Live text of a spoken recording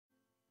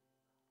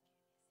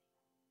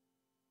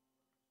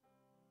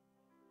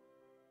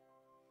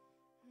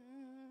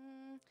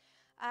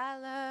I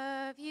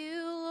love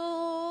you,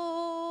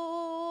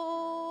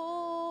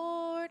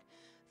 Lord,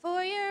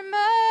 for your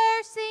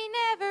mercy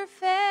never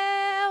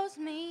fails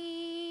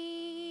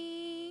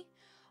me.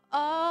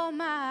 All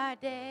my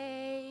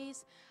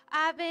days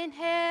I've been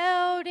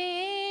held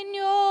in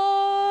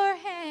your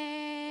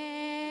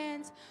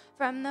hands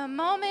from the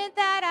moment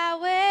that I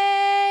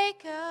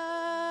wake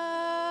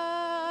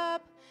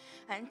up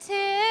until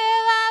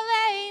I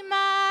lay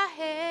my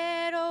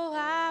head. Oh,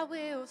 I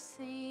will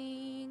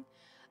sing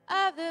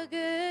of the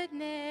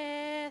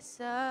goodness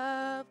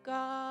of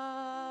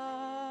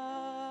God.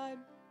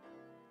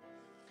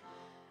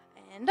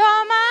 And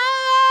all my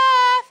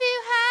life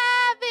you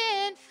have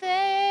been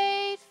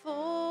faithful.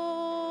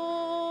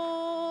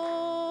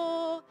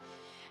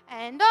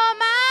 And all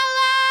my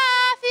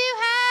life you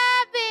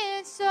have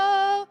been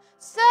so,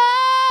 so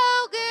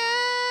good.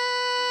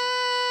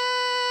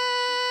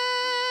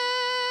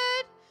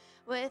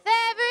 With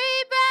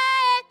every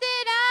breath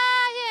that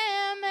I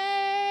am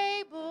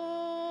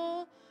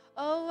able,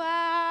 oh,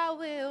 I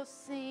will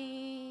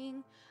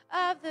sing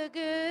of the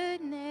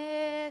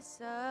goodness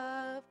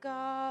of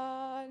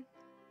God.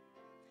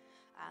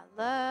 I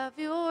love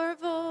your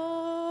voice,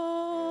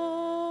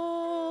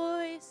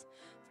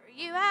 for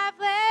you have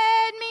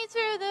led me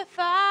through the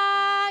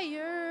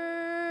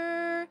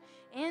fire.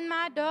 In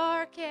my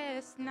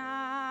darkest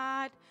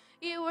night,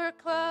 you were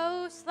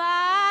close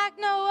like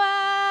no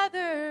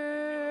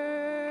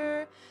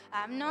other.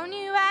 I've known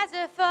you as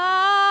a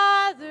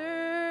father,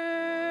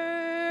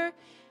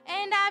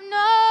 and I've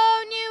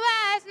known you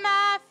as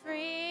my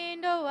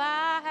friend. Oh,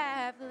 I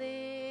have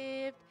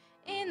lived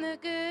in the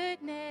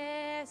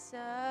goodness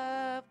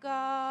of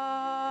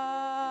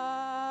God.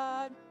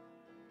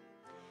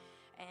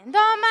 And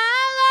all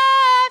my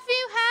life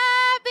you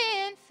have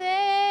been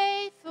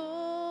faithful.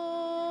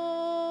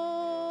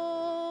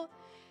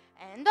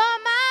 And all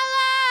my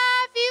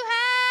life you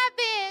have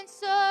been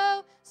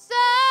so, so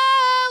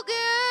good.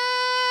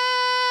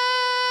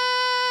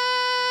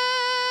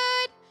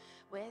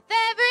 With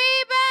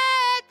every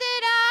breath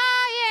that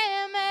I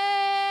am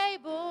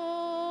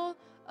able,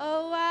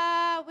 oh,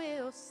 I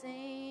will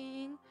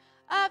sing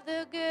of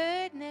the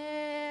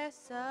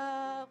goodness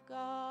of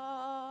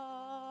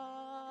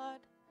God.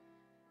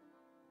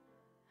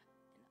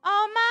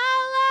 All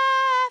my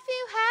life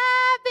you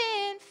have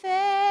been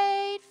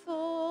faithful.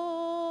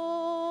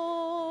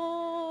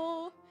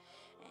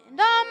 And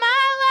all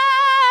my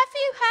life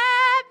you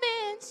have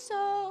been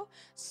so,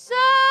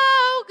 so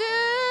good.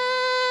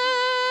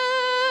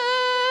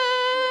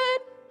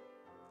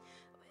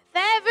 With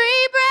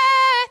every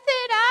breath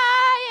that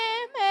I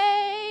am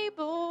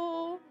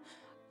able,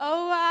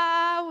 oh,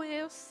 I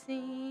will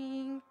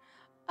sing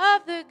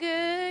of the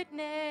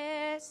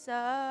goodness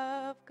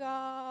of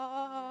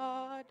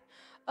God.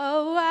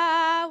 Oh,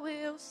 I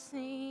will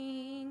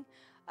sing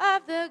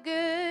of the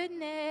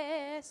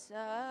goodness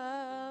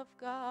of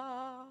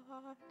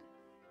God.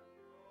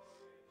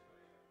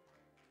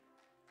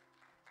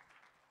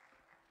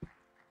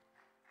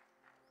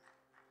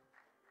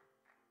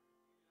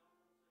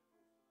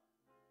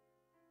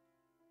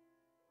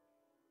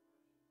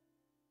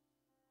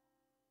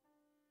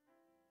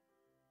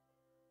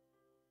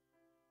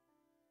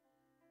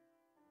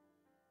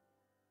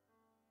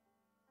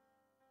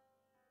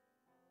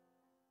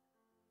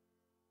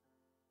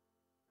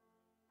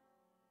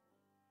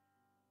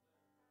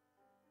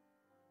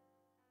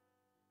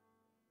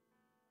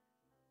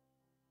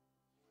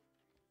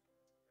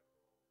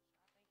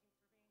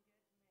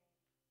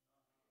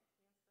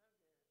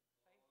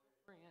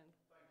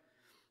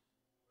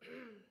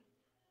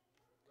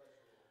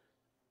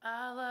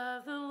 I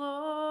love the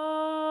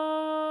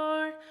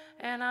Lord,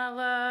 and I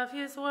love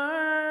his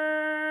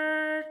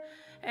word,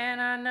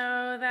 and I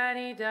know that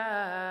he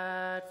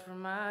died for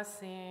my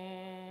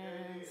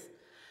sins.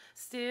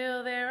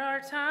 Still there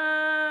are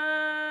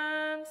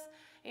times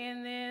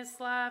in this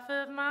life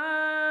of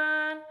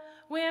mine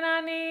when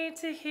I need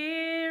to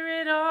hear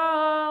it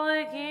all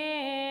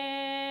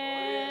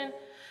again.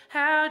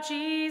 How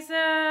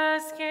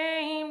Jesus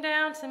came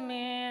down to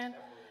men,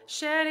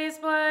 shed his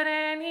blood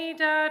and he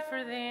died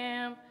for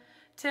them.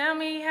 Tell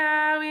me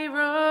how he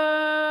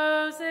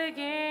rose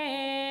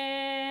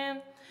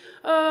again.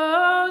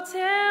 Oh,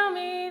 tell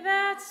me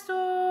that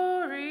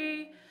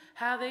story,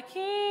 how the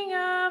King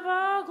of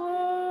all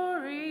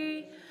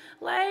glory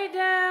laid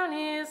down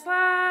his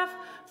life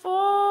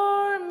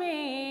for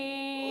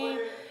me.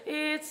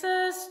 It's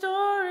a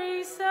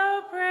story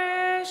so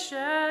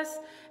precious,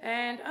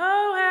 and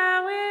oh,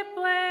 how it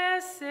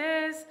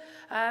blesses.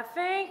 I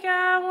think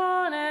I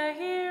want to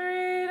hear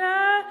it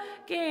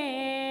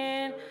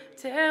again.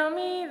 Tell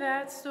me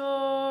that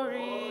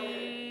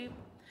story.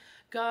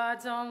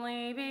 God's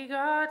only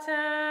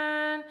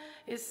begotten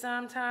is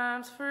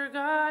sometimes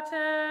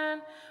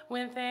forgotten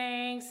when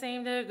things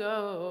seem to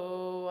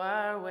go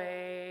our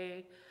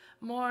way.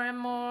 More and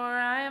more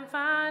I am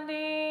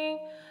finding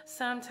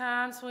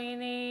sometimes we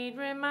need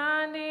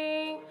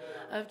reminding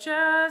of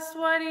just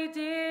what he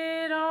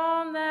did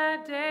on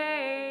that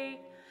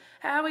day.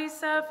 How he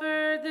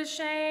suffered the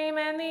shame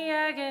and the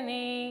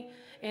agony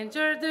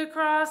endured the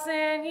cross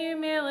and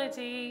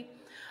humility,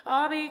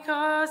 all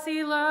because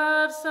he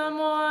loved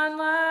someone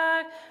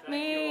like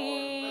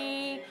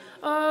me.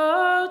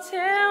 Oh,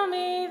 tell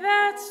me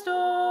that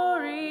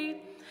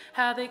story,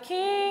 how the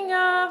King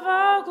of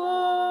all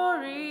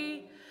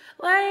glory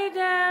laid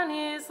down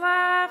his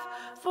life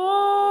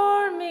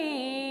for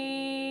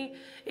me.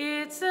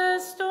 It's a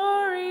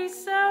story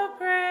so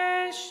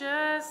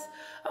precious,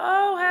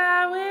 oh,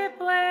 how it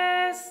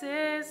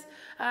blesses.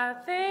 I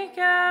think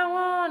I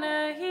want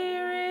to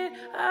hear it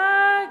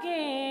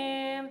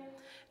again.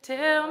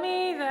 Tell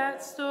me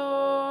that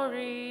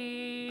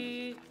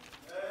story.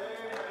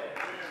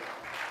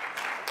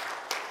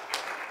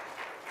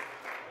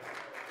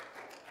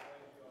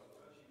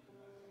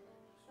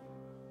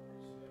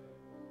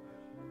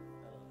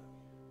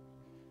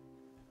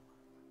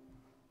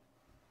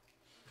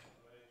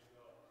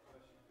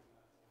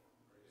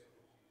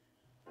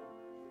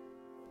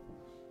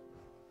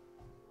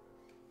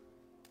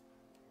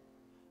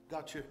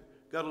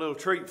 Got a little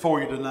treat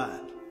for you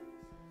tonight.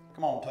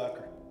 Come on,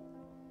 Tucker.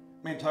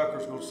 Me and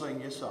Tucker's going to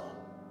sing you a song.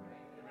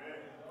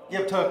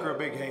 Give Tucker a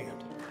big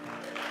hand.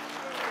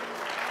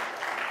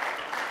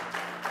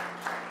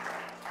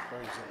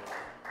 Praise the Lord.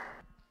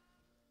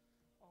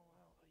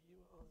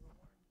 Yeah, buddy,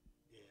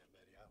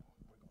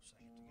 we're going to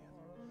sing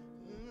it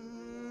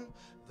together.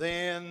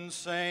 Then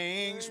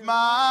sings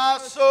my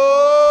soul,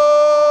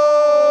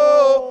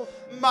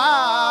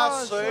 my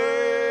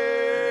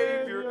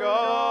Savior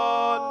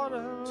God,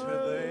 to thee.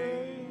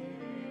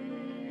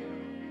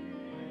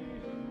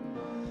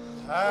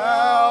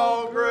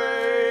 How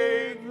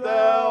great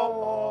thou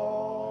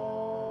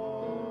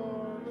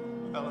art.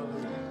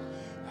 Hallelujah.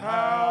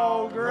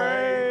 How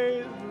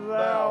great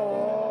thou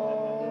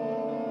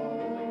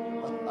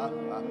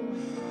art.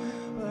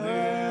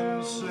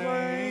 Then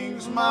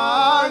sings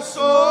my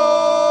soul,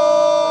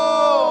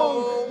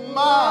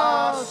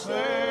 my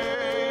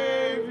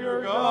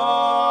Savior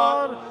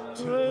God,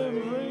 to thee.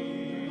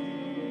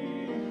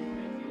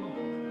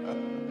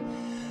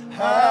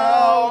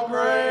 How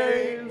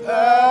great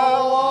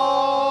thou art.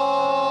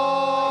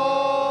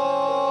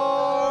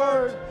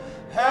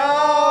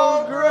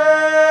 How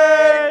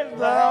great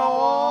thou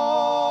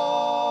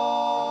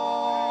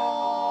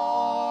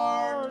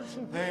art.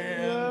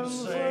 Then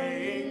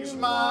sings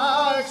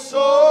my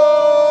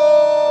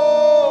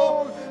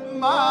soul,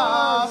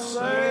 my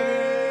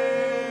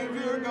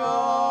Savior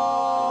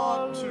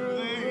God, to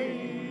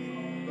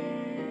thee.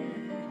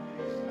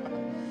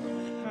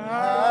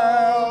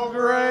 How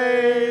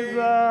great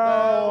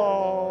thou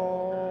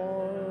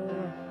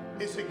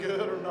art. Is it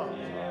good or not?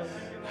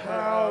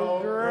 How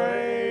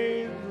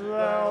great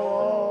thou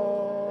art.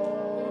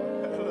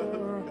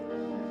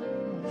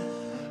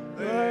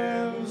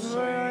 Then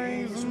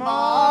sings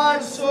my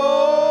soul,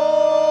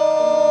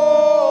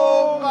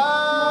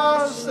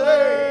 my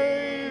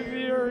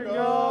Savior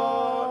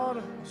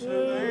God, to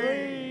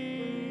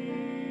thee.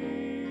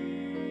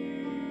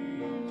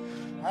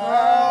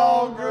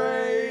 How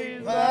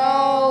great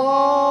thou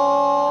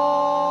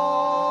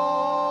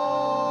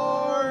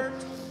art.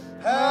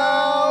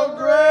 How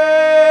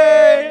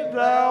great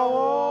thou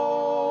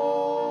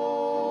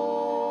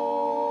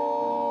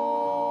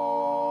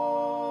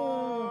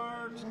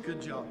art.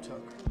 Good job,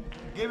 Tucker.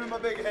 Give him a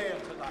big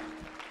hand tonight.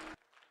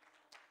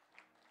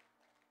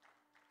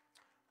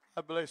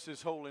 I bless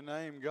his holy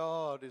name.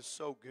 God is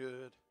so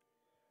good.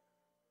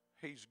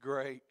 He's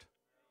great.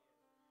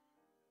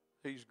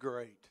 He's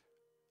great.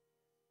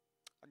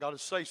 I got to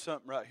say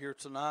something right here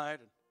tonight.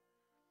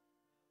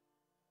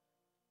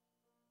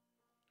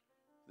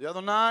 The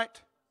other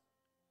night,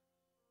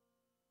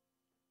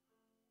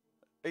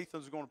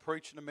 Ethan's going to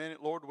preach in a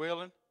minute, Lord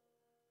willing.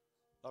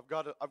 I've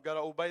got to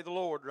obey the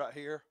Lord right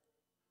here.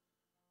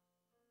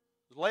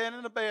 I was laying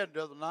in the bed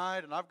the other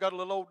night, and I've got a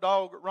little old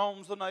dog that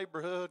roams the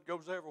neighborhood,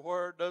 goes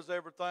everywhere, does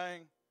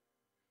everything.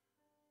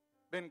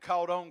 Been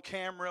caught on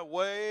camera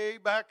way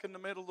back in the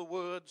middle of the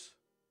woods,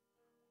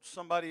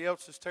 somebody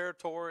else's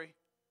territory.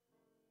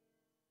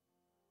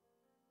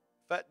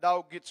 If that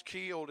dog gets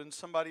killed in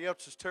somebody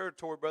else's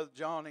territory, Brother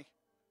Johnny,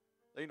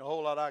 there ain't a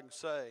whole lot I can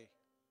say.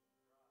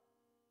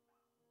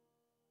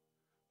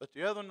 But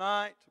the other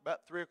night,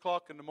 about 3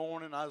 o'clock in the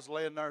morning, I was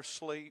laying there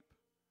asleep.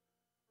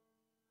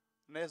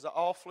 And there's an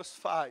awfulest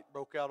fight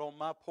broke out on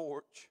my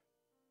porch.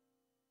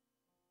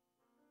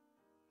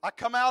 I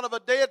come out of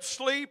a dead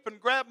sleep and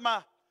grabbed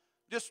my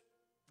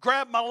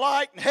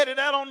light and headed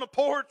out on the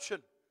porch.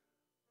 And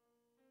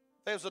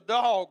there's a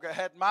dog that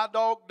had my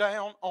dog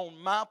down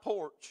on my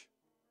porch,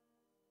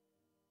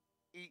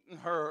 eating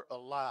her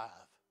alive.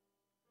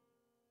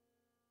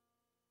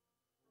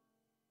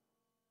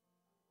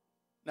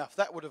 Now, if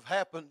that would have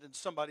happened in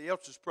somebody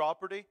else's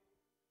property,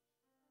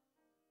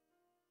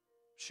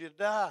 she'd have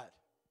died.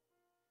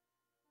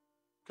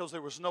 Because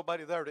there was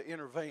nobody there to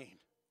intervene.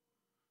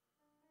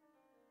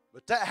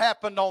 But that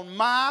happened on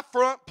my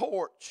front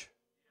porch.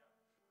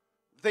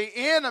 The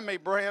enemy,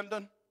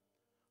 Brandon,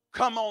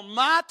 come on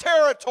my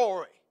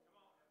territory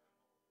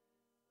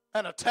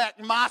and attack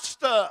my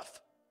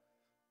stuff.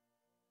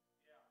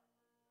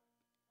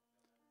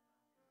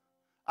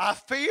 I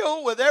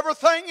feel with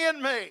everything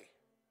in me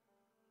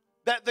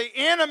that the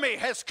enemy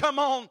has come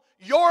on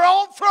your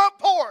own front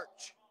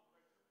porch.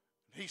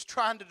 He's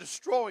trying to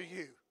destroy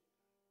you.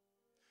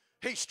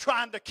 He's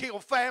trying to kill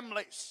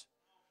families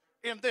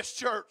in this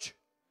church.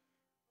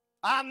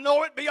 I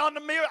know it beyond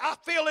the mirror. I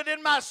feel it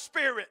in my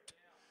spirit.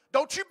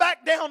 Don't you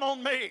back down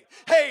on me.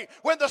 Hey,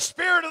 when the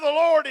Spirit of the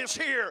Lord is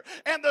here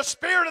and the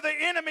spirit of the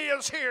enemy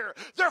is here,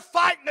 they're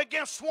fighting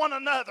against one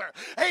another.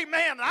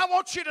 Amen. I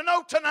want you to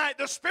know tonight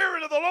the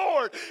Spirit of the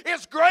Lord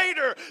is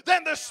greater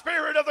than the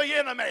spirit of the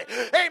enemy.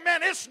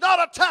 Amen. It's not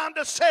a time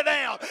to sit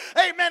down.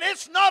 Amen.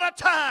 It's not a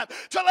time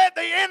to let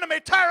the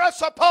enemy tear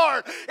us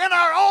apart in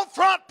our own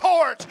front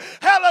porch.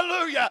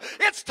 Hallelujah.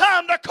 It's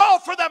time to call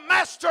for the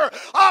master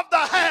of the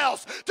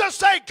house to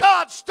say,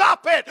 God,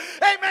 stop it.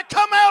 Amen.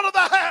 Come out of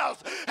the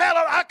house.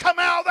 I come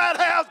out of that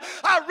house.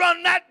 I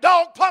run that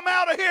dog plumb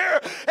out of here.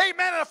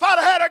 Amen. And if I'd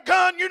had a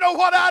gun, you know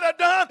what I'd have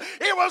done?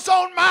 It was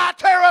on my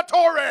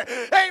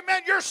territory.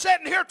 Amen. You're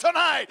sitting here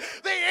tonight.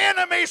 The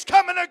enemy's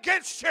coming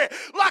against you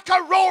like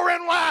a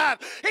roaring lion.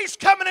 He's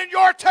coming in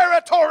your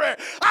territory.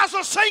 I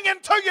was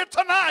singing to you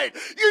tonight.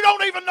 You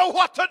don't even know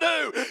what to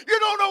do. You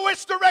don't know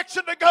which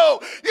direction to go.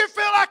 You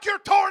feel like you're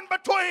torn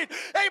between.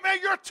 Amen.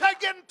 You're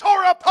getting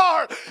torn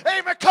apart.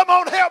 Amen. Come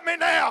on, help me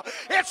now.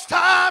 It's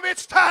time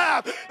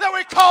that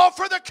we call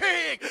for the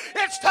King.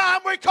 It's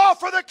time we call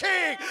for the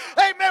King.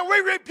 Amen. We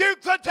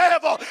rebuke the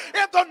devil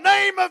in the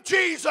name of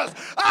Jesus.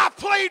 I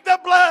plead the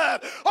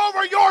blood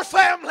over your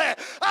family.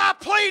 I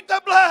plead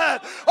the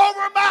blood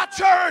over my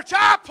church.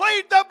 I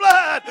plead the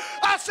blood.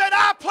 I said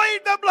I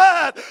plead the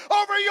blood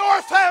over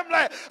your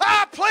family.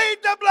 I plead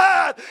the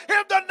blood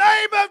in the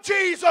name of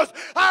Jesus.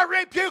 I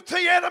rebuke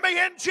the enemy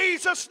in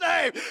Jesus'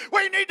 name.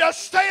 We need to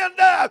stand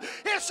up.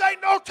 This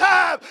ain't no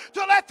time to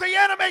let the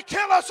enemy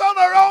kill us on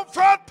our own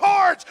front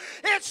porch.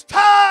 It's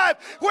time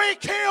we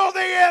kill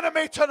the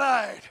enemy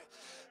tonight.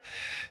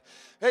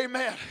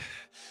 Amen.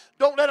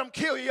 Don't let them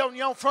kill you on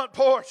your own front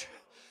porch.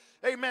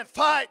 Amen.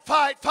 Fight,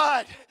 fight,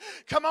 fight.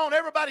 Come on,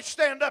 everybody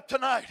stand up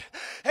tonight.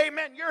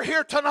 Amen. You're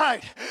here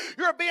tonight.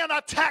 You're being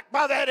attacked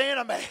by that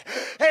enemy.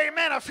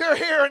 Amen. If you're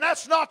here and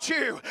that's not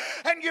you,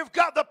 and you've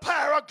got the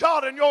power of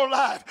God in your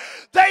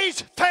life,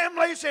 these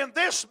families in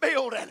this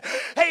building,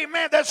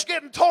 amen, that's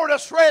getting torn to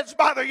shreds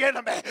by the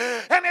enemy.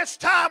 And it's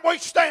time we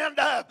stand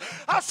up.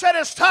 I said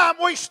it's time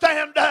we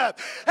stand up.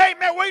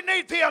 Amen. We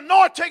need the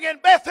anointing in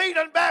Beth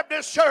Eden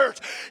Baptist Church.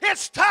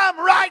 It's time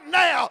right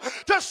now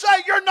to say,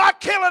 you're not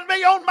killing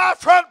me on my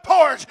front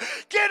porch.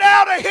 Get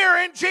out of here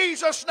in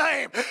Jesus'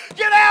 name.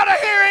 Get out of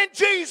here in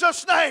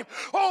Jesus' name.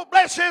 Oh,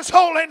 bless his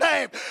holy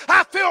name.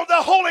 I feel the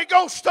Holy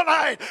Ghost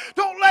tonight.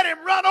 Don't let him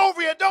run over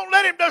you. Don't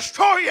let him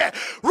destroy you.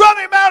 Run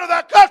him out of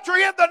the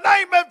country in the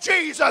name of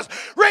Jesus.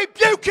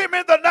 Rebuke him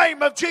in the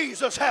name of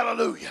Jesus.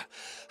 Hallelujah.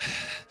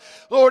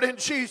 Lord, in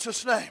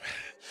Jesus' name.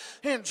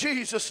 In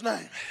Jesus'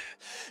 name.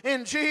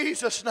 In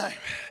Jesus' name.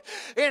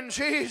 In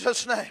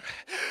Jesus' name.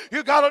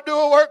 You got to do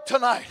a work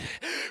tonight.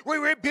 We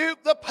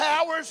rebuke the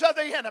powers of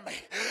the enemy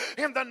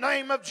in the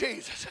name of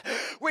Jesus.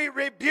 We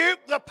rebuke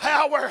the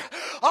power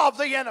of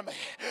the enemy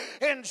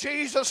in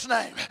Jesus'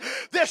 name.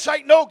 This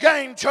ain't no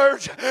game,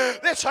 church.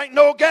 This ain't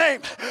no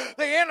game.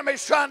 The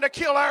enemy's trying to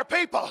kill our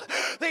people.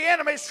 The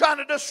enemy's trying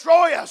to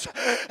destroy us.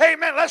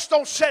 Amen. Let's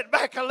don't sit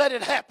back and let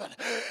it happen.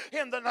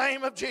 In the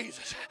name of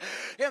Jesus.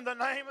 In the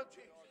name of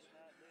Jesus.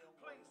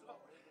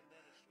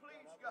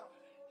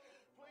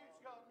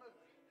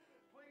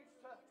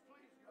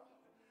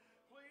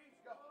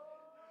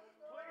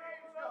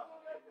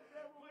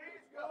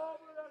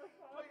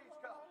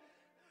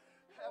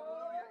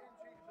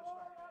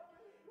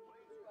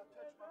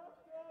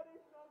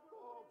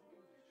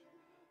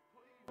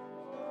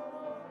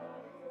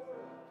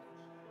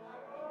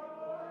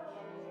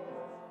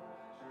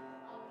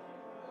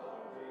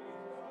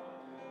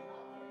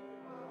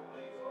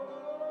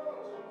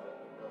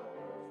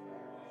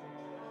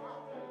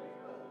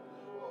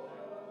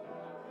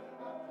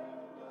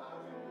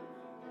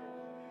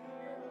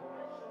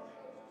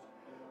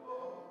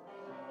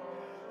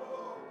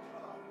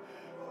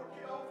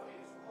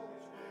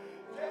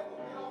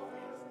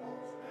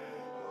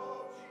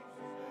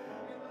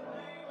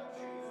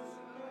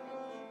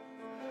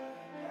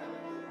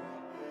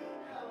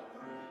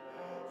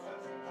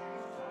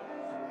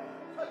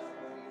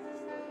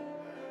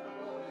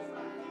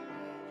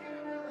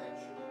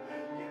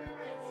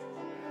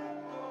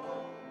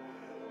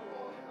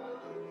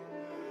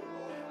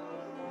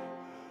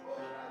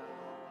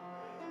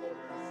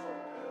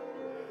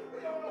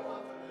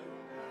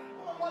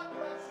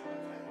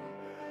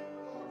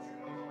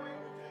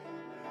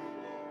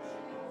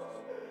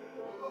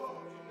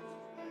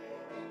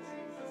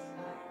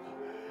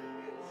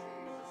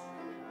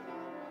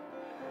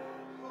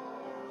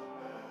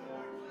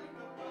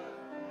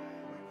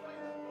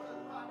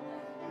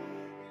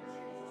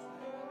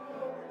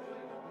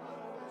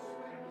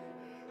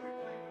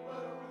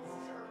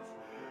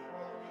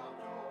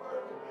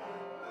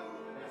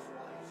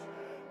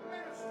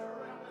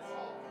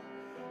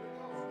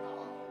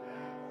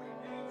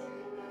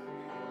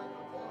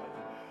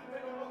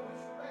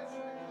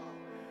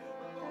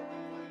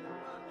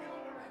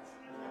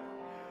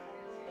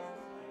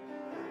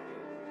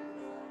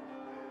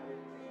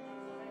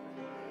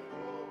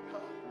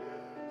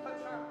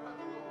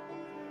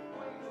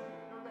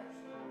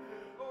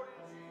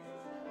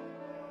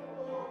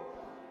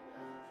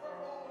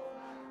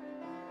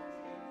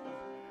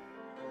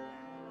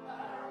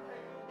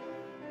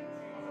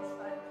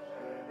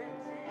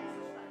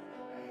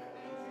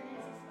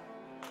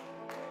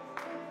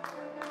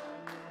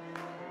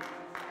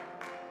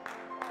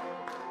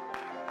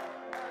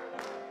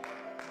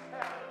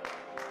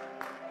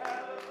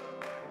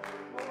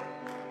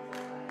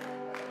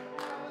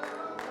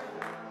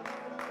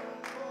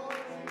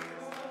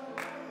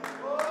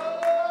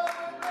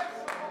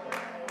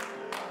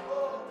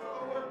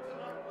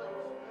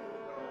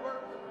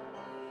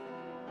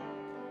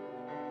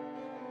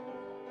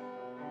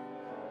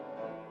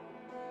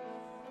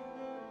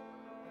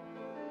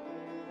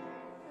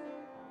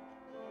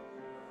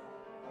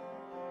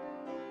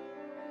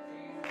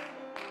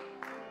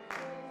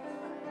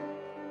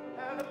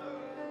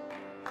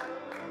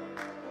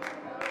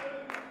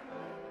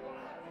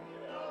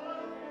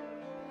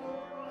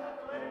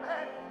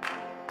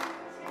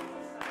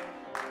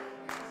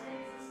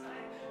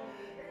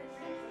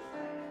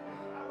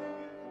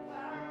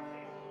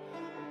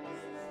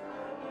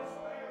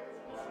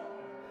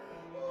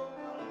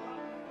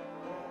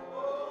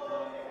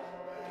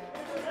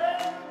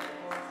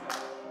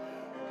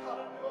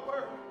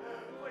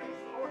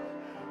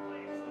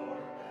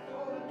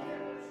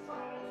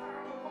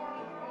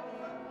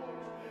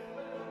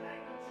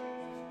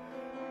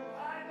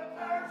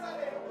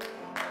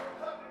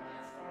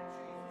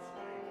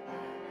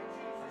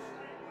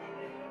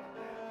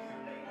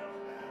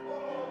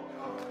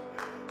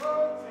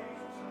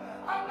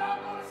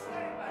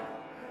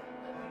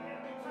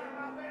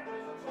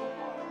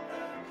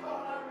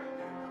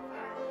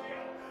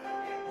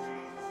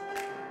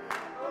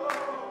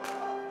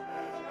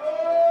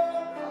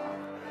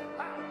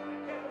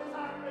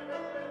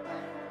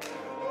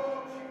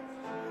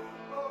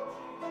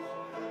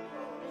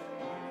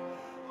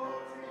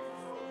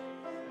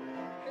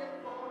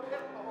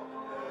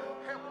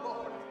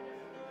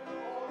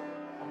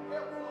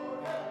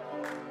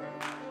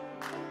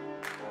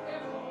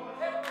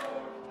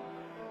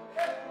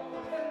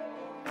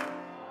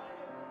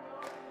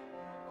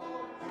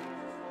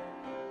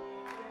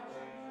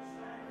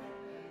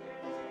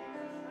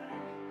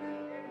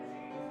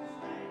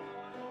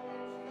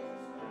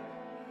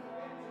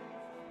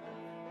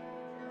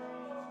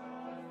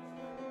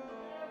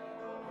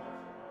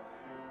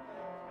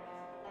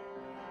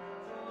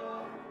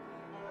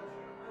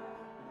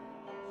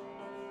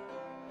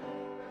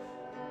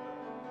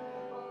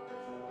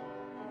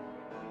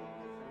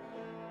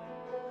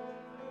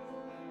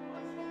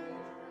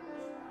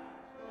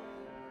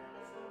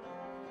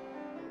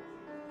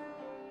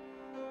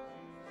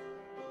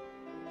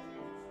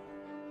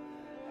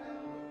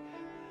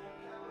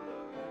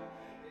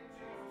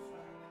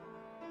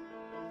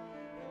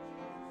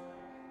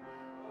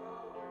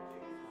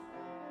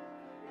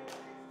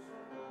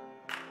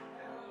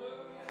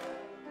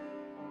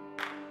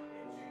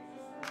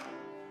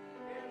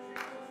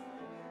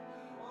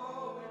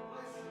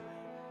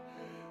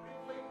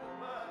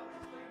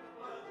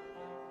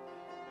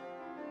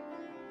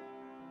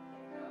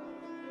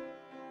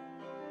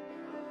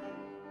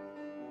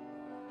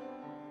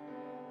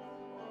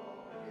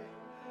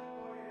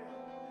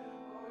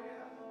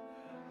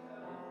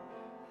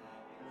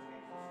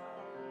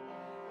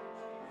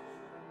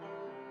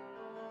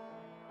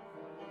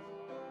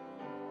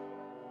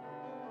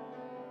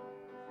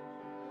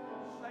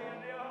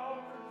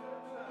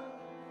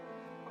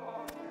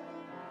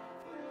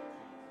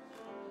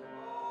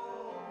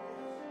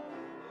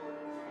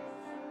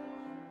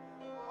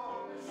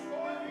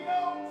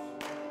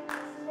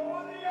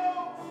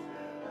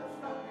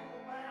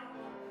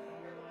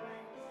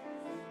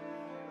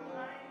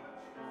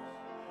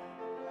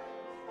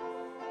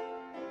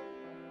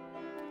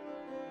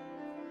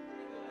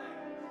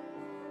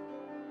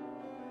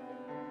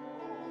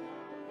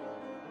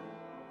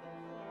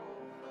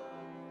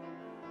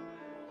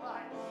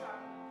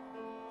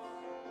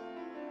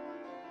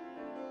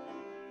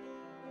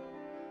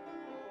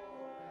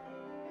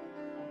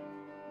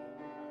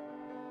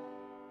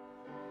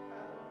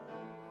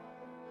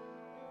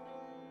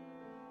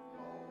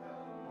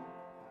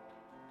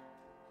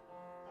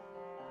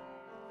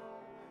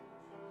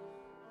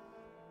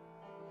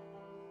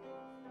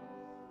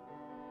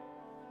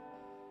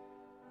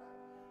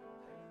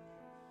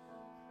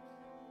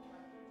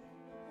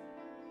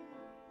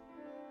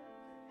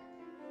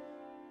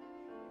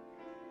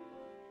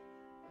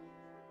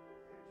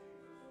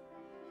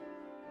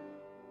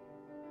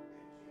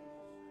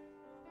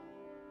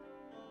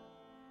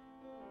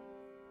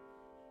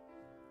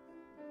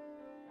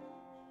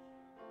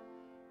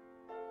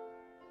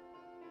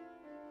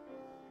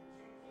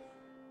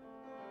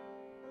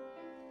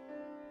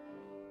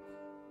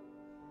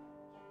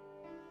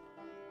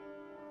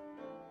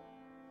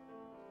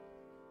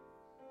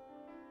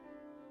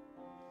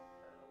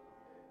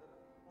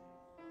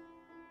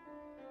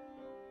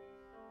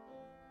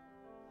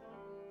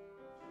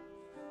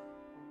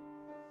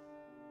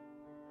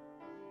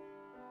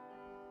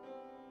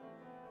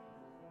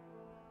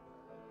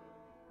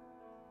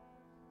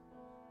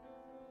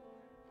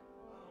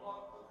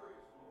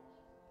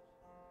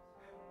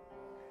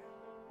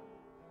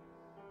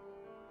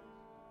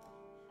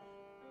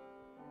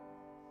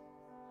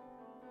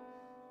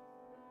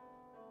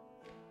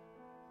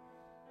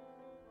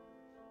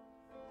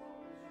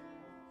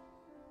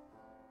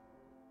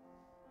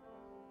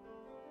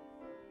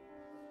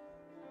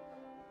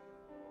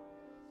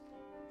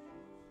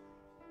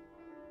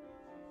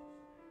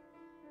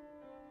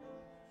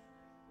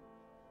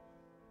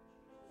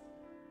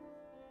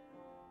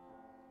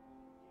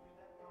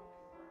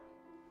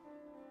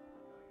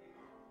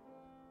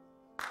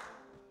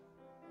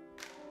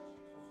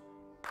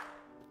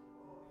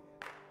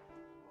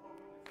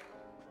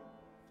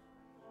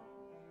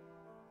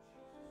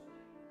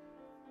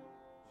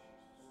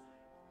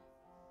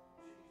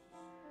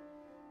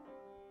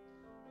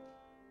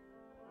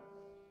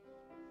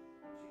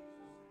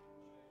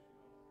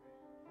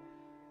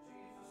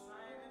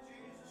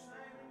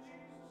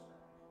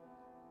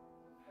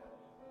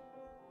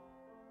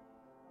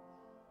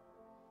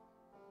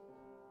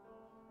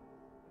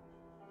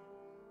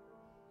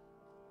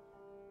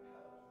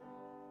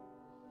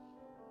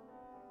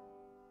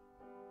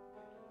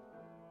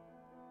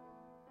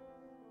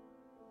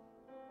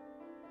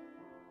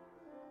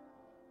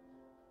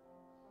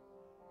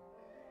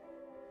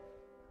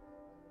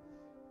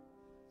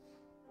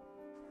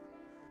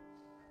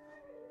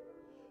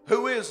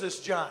 is this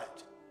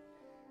giant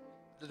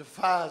that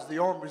defies the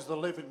armies of the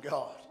living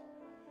God?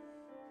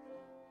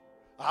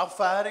 I'll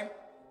fight him.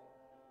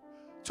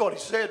 That's what he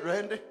said,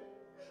 Randy.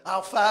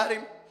 I'll fight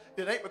him.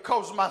 It ain't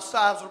because of my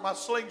size or my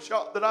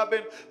slingshot that I've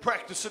been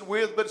practicing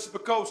with, but it's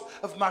because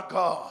of my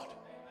God.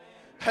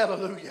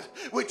 Hallelujah.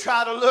 We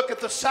try to look at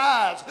the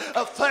size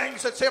of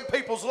things that's in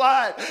people's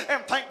lives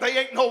and think they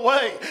ain't no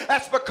way.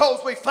 That's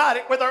because we fight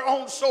it with our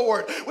own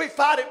sword. We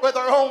fight it with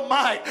our own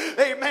might.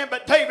 Amen.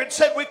 But David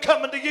said, we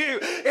come unto you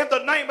in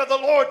the name of the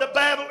Lord. The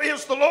battle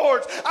is the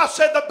Lord's. I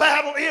said, the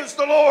battle is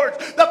the Lord's.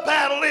 The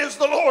battle is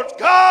the Lord's.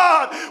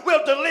 God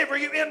will deliver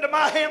you into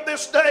my hand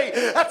this day.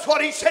 That's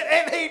what he said,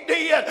 and he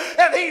did.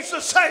 And he's the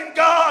same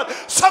God.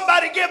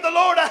 Somebody give the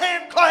Lord a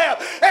hand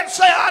clap and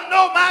say, I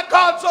know my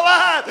God's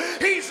alive.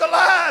 He's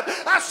alive.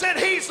 I said,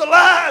 he's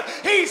alive.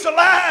 He's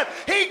alive.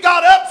 He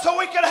got up so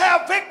we could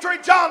have victory,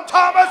 John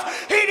Thomas.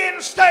 He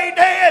didn't stay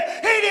dead.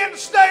 He didn't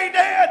stay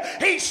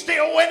dead. He's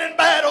still winning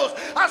battles.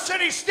 I said,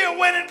 he's still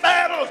winning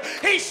battles.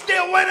 He's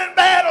still winning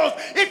battles.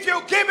 If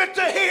you give it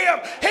to him,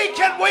 he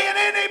can win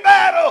any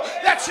battle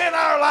that's in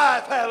our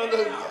life.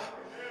 Hallelujah.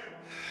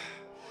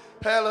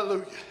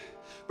 Hallelujah.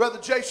 Brother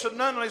Jason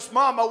Nunn and his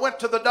mama went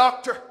to the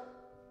doctor.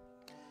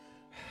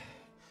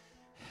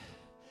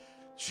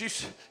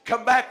 She's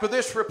come back with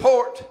this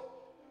report.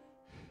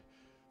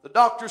 The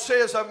doctor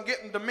says, I'm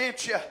getting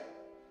dementia. I'm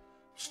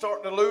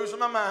starting to lose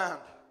my mind.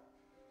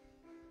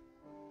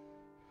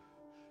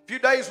 A few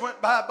days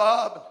went by,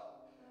 Bob.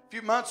 A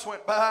few months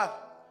went by.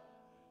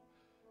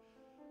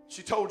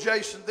 She told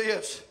Jason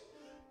this.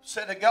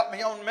 Said they got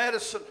me on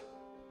medicine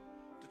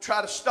to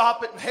try to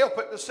stop it and help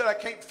it. They said I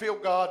can't feel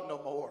God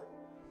no more.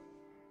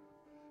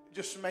 It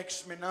just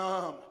makes me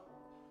numb.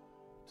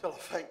 Till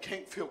I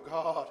can't feel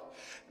God,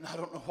 and I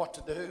don't know what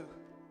to do.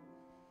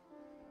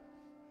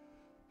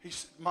 He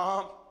said,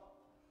 Mom,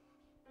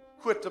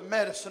 quit the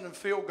medicine and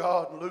feel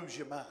God and lose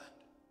your mind.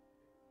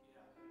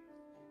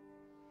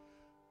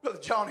 Brother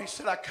John, he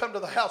said, I come to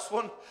the house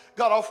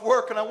got off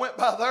work, and I went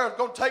by there and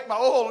going to take my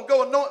oil and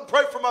go anoint and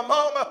pray for my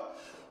mama.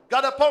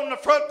 Got up on the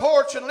front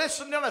porch and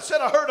listened, and I said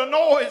I heard a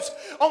noise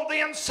on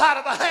the inside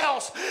of the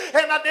house,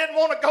 and I didn't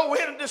want to go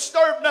in and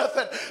disturb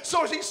nothing.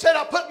 So he said,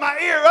 I put my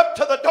ear up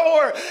to the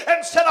door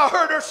and said, I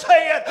heard her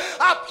saying,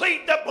 I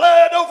plead the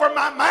blood over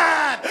my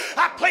mind.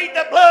 I plead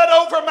the blood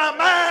over my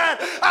mind.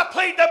 I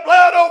plead the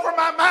blood over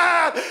my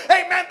mind.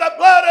 Amen. The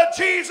blood of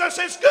Jesus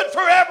is good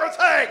for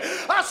everything.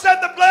 I said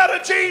the blood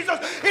of Jesus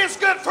is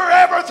good for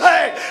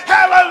everything.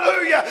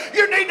 Hallelujah.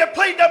 You need to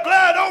plead the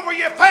blood over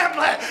your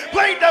family.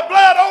 Plead the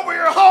blood over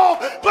your home.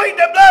 Plead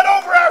the blood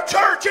over our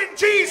church in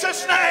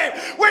Jesus' name.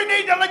 We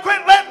need to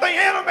quit letting the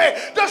enemy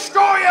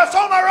destroy us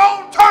on our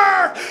own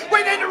turn.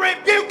 We need to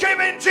rebuke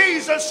him in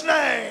Jesus'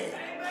 name.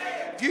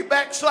 If you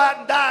backslide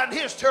and die in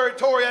his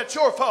territory, that's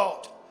your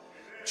fault.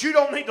 But you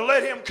don't need to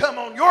let him come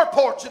on your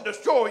porch and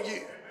destroy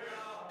you.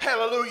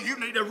 Hallelujah. You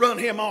need to run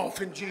him off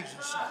in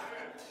Jesus' name.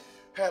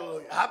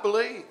 Hallelujah. I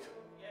believe.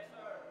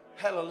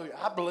 Hallelujah.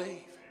 I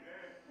believe.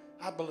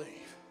 I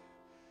believe.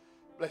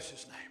 Bless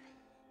his name.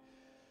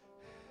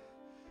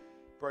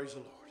 Praise the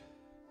Lord.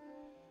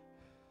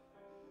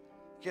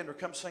 Kendra,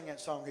 come sing that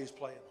song he's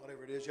playing,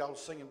 whatever it is. Y'all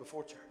singing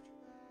before church.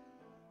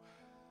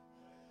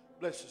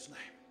 Bless his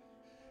name.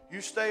 You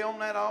stay on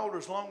that altar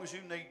as long as you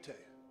need to.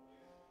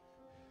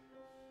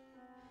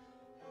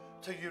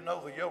 Till you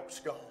know the yoke's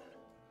gone.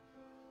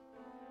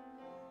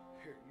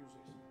 Here, use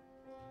this.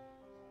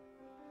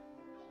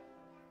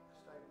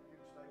 Stay with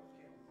Kendra.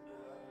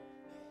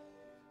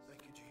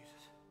 Thank you,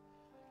 Jesus.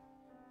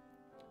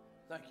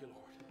 Thank you, Lord.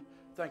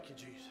 Thank you,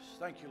 Jesus.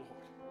 Thank you, Lord.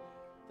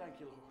 Thank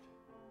you, Lord.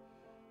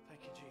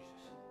 Thank you,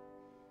 Jesus.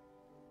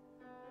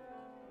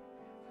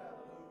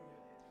 Hallelujah.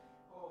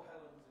 Oh,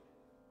 hallelujah.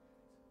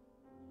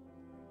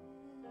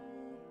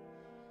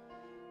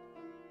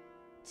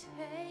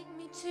 Take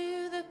me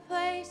to the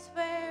place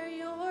where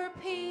your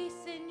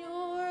peace and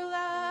your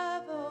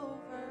love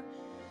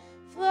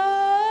overflow.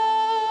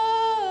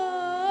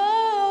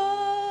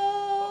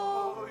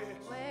 Oh,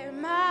 yes. Where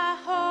my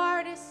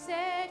heart is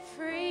set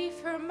free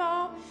from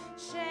all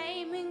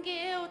shame and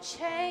guilt,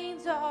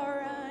 chains are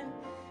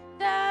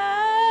undone.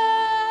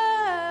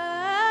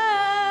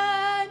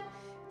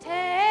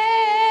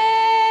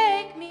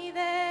 Take me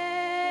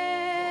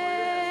there.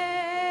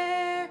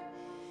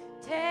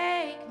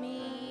 Take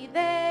me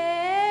there.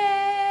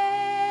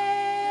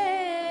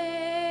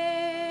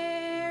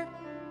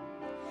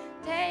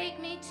 Take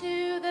me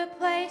to the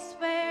place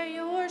where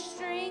your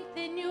strength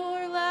and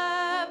your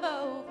love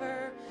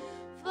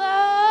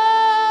overflow.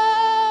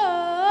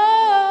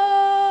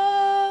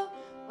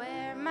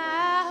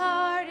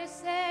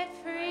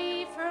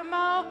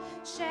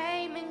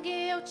 Shame and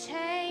guilt,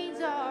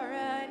 chains are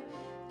undone.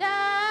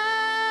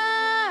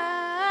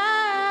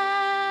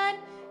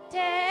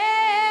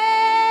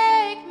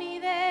 Take me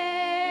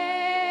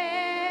there.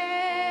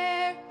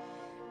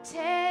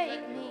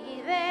 Take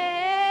me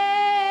there.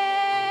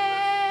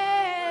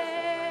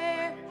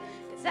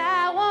 'Cause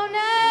I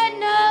wanna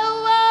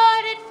know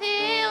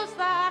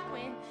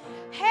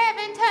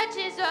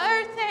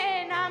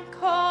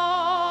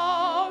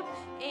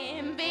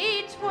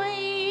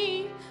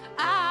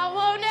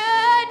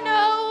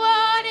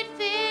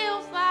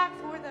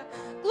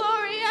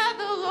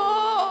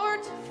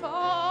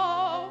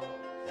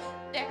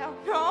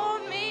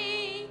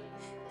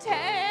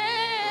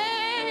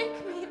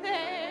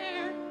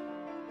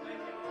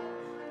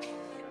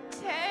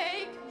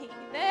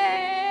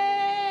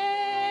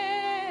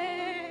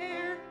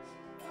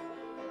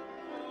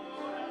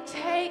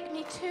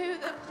me to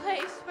the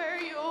place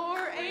where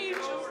your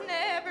angels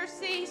never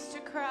cease to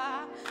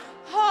cry.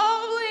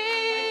 Holy,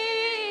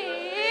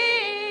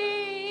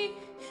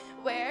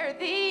 where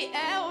the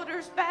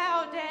elders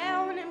bow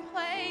down and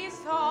place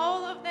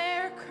all of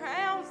their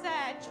crowns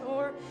at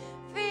your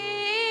feet.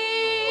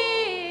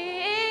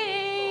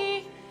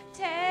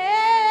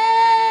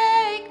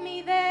 Take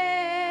me there.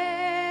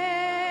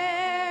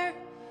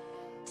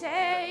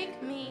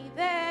 Take me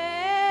there.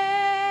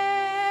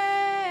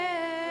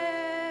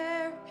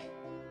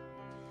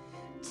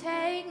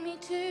 Take me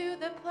to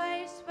the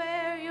place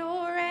where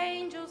your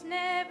angels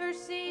never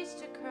cease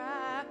to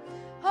cry.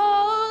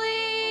 Holy,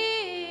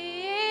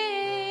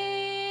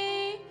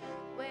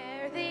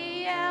 where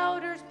the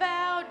elders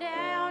bow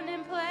down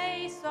and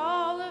place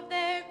all of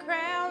their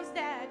crowns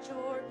at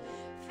your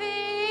feet.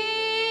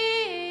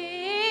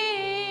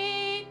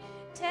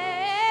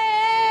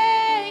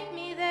 Take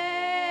me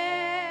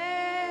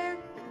there.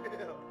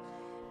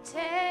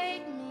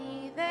 Take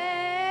me there.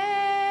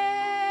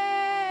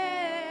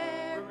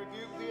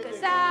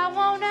 'Cause I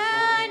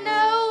wanna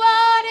know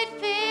what it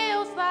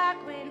feels like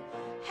when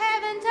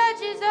heaven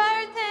touches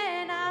earth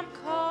and I'm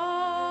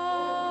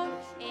caught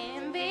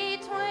in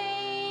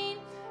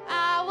between.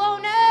 I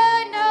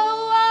wanna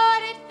know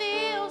what it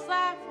feels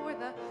like for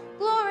the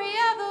glory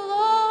of the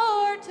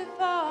Lord to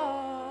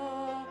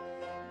fall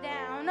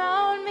down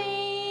on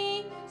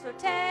me. So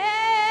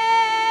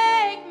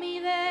take me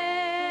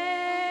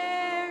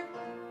there.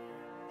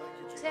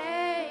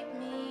 Take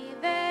me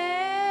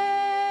there.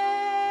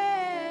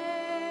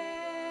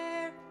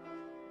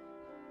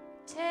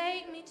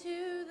 Take me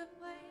to the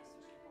place.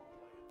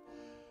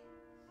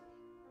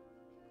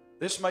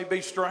 This may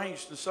be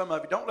strange to some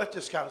of you. Don't let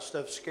this kind of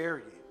stuff scare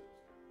you.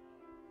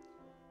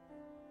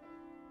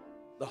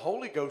 The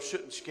Holy Ghost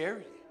shouldn't scare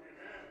you.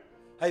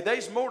 Hey,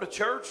 there's more to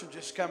church than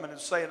just coming and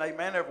saying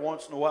amen every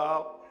once in a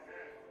while.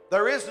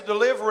 There is a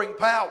delivering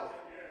power.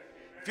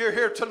 If you're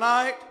here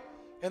tonight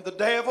and the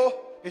devil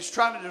is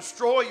trying to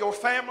destroy your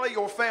family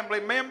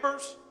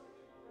members,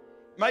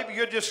 maybe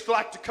you'd just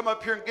like to come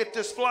up here and get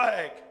this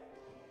flag.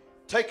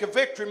 Take a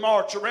victory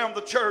march around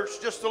the church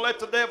just to let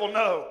the devil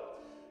know,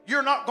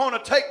 you're not going to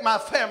take my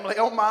family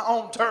on my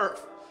own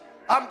turf.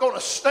 I'm going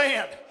to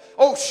stand.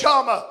 Oh,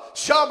 Shammah,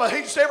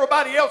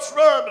 everybody else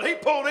run, but he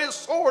pulled his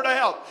sword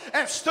out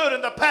and stood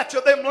in the patch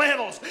of them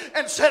lentils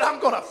and said, I'm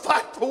going to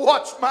fight for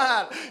what's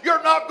mine.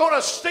 You're not going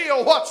to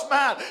steal what's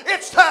mine.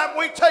 It's time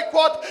we take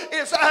what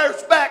is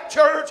ours back,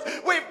 church.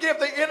 We've given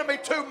the enemy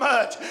too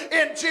much.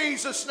 In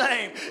Jesus'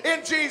 name.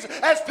 In Jesus.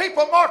 As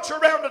people march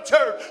around the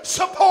church,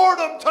 support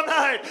them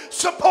tonight.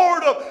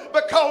 Support them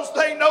because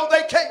they know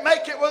they can't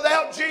make it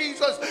without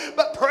Jesus.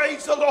 But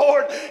praise the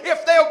Lord,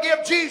 if they'll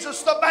give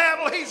Jesus the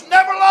battle, he's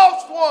never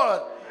lost one.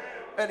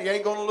 And he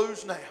ain't going to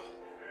lose now.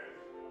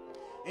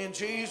 In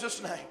Jesus'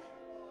 name.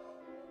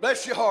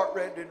 Bless your heart,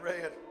 Randy and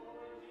Red.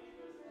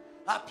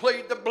 I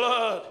plead the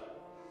blood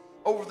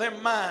over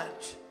them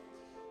minds.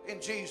 In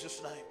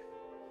Jesus' name.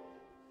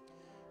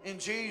 In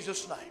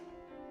Jesus' name.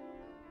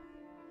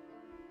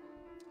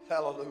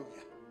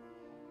 Hallelujah.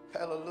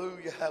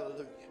 Hallelujah.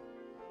 Hallelujah.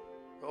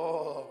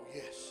 Oh,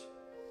 yes.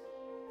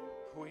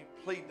 We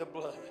plead the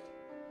blood.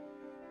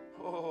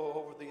 Oh,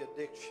 over the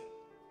addiction.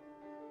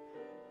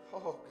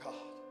 Oh, God.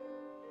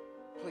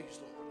 Please,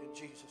 Lord, in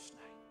Jesus'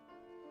 name.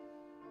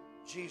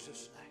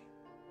 Jesus' name.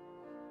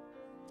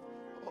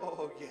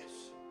 Oh,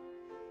 yes.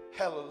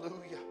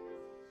 Hallelujah.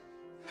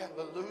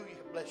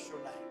 Hallelujah. Bless your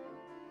name.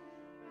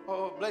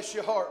 Oh, bless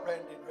your heart,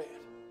 Randy and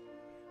Red.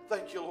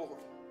 Thank you, Lord.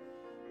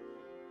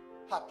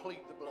 I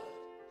plead the blood.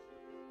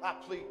 I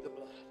plead the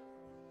blood.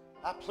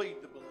 I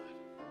plead the blood.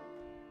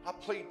 I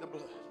plead the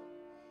blood.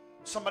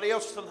 Somebody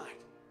else tonight.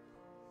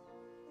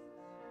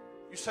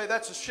 You say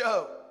that's a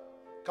show.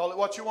 Call it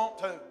what you want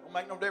to. Don't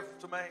make no difference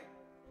to me.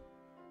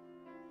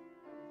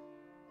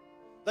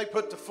 They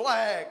put the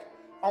flag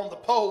on the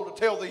pole to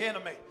tell the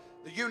enemy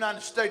the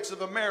United States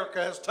of America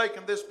has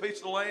taken this piece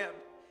of land.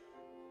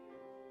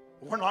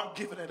 We're not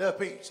giving it up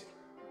easy.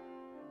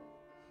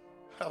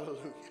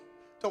 Hallelujah.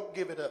 Don't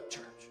give it up,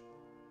 church.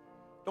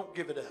 Don't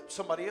give it up.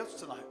 Somebody else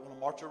tonight want to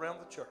march around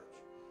the church.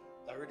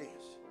 There it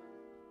is.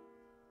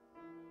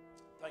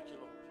 Thank you,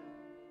 Lord.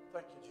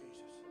 Thank you,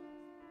 Jesus.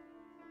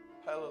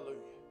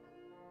 Hallelujah.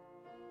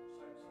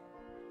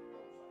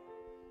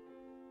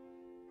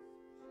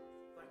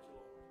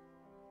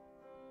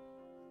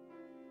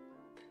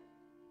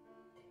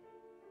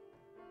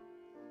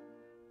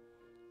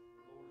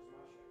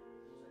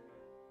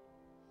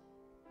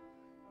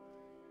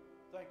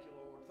 Thank you,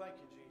 Lord. Thank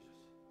you, Jesus.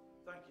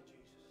 Thank you,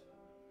 Jesus.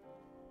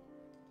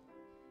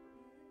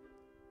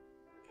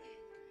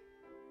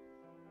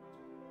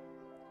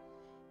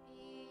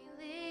 He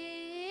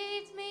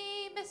leads me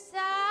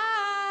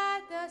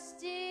beside the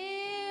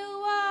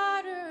still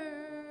waters,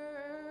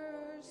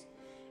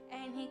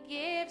 and he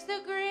gives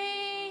the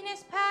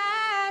greenest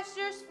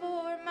pastures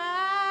for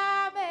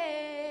my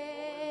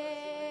bed.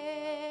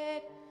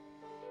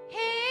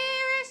 He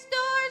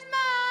restores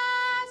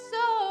my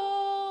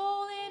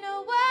soul in a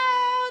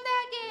world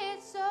that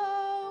gets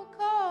so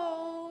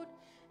cold,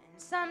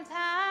 and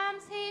sometimes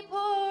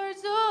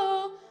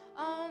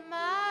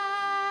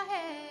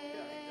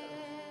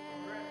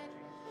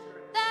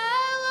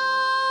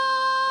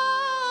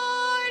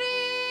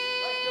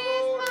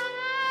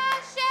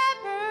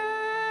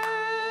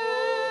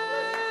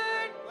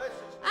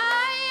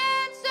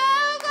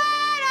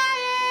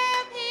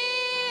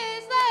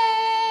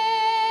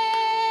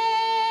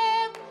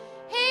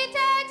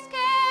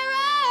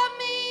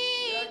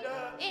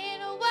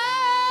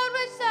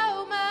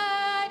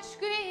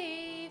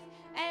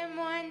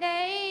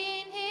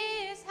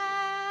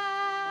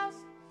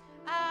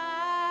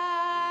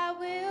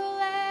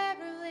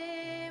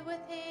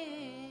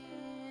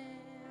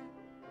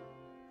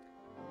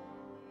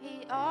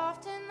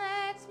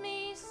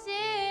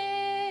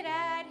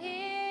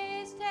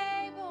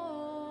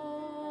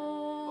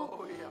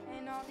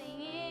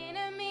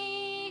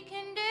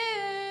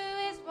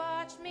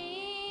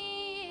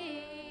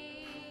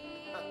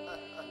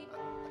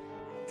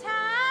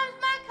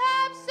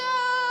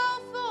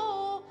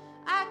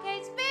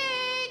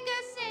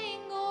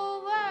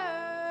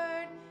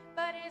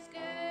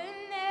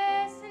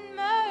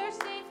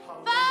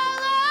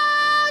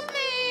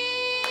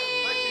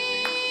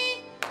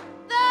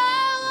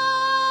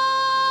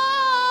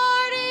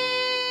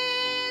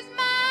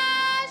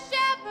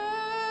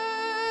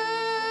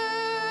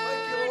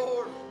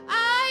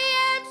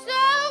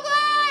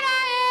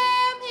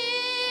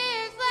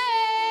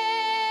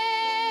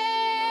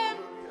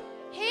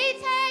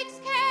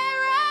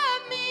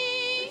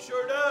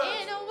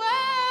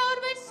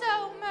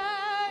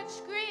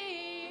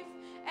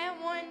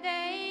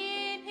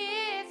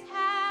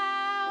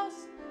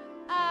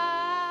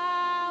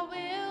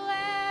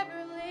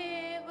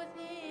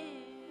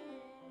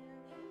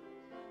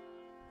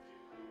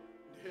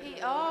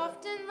He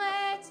often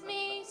lets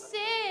me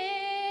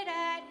sit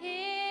at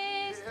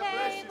his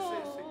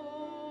table.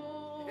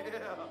 And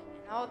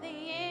all the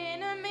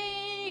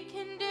enemy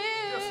can do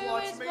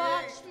is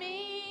watch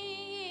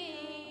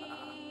me.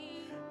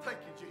 Thank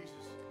you,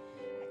 Jesus.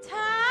 At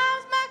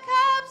times my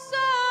cup's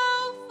so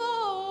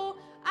full,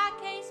 I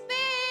can't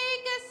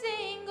speak a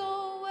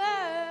single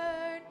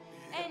word.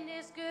 And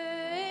his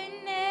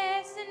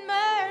goodness and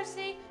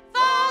mercy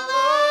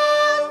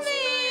follows me.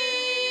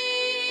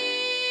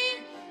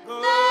 The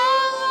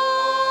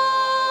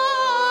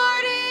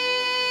Lord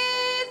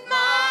is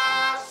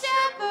my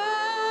shepherd.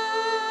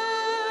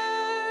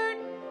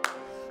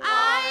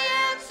 I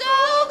am so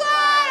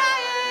glad I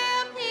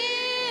am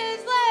his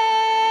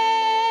lamb.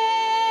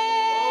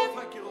 Oh,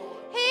 thank you,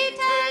 Lord. He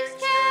takes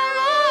care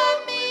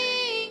of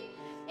me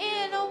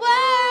in a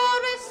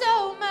world with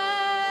so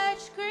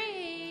much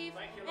grief.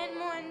 And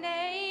one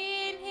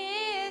day in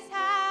his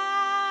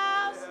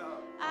house,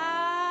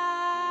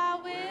 I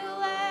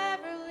will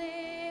ever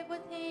live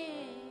with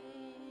him.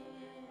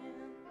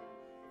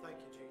 Thank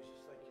you,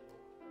 Jesus. Thank you,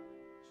 Lord.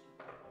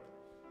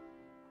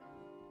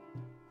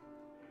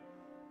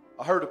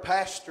 I heard a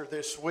pastor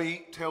this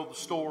week tell the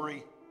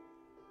story.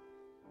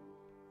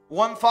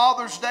 One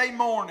Father's Day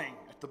morning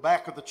at the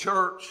back of the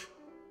church,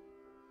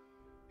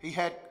 he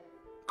had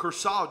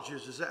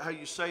corsages. Is that how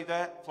you say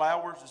that?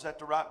 Flowers? Is that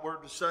the right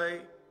word to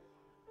say?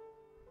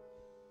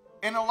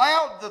 And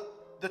allowed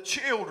the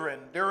children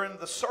during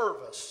the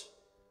service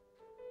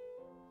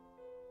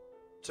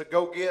to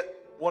go get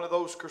one of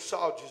those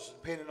corsages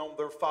and pin it on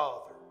their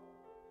father.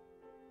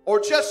 Or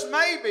just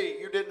maybe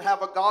you didn't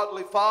have a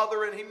godly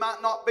father and he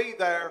might not be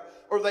there,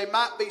 or they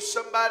might be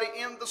somebody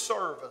in the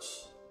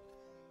service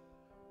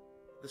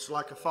that's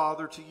like a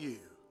father to you.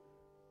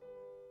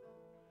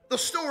 The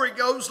story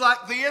goes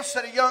like this,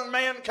 that a young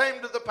man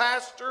came to the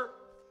pastor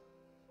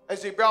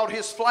as he brought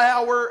his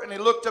flower, and he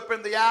looked up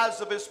in the eyes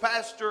of his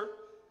pastor,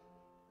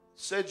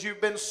 said,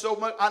 "You've been so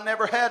much, I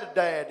never had a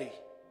daddy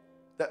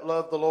that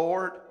loved the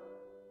Lord,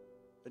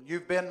 and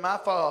you've been my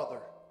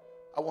father.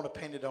 I want to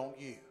pin it on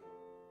you."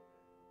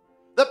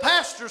 The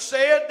pastor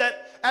said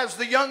that as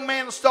the young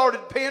man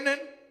started pinning,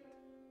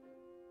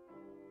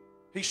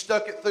 he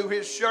stuck it through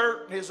his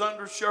shirt and his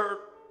undershirt,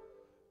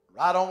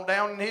 right on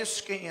down in his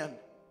skin.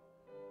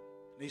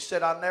 And he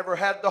said, "I never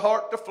had the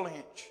heart to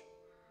flinch.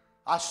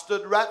 I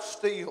stood right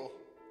still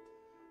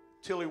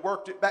till he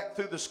worked it back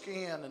through the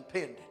skin and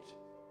pinned it."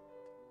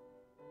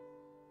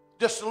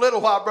 Just a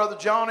little while, Brother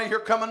Johnny, here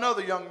come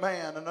another young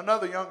man and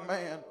another young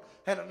man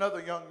and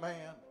another young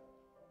man.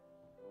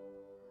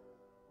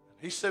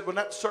 He said, when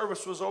that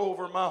service was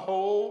over, my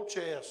whole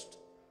chest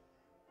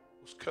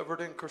was covered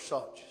in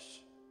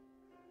corsages.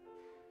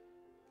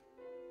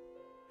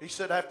 He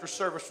said, after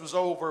service was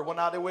over, when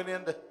I went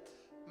into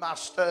my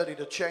study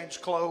to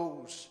change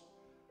clothes,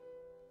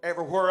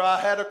 everywhere I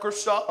had a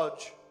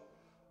corsage,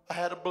 I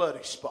had a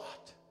bloody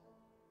spot.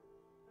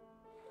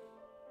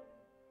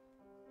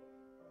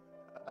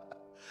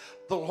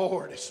 The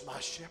Lord is my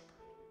shepherd.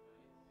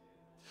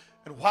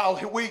 And while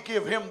we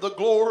give him the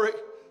glory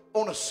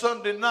on a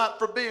Sunday night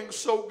for being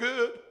so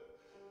good,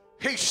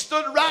 he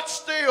stood right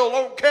still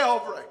on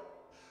Calvary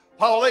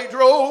while they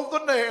drove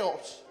the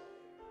nails.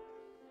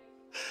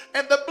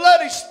 And the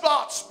bloody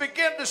spots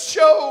began to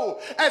show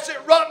as it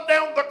run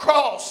down the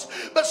cross.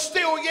 But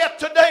still yet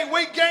today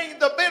we gain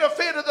the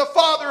benefit of the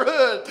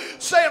fatherhood,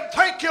 saying,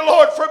 "Thank you,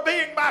 Lord, for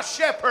being my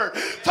shepherd.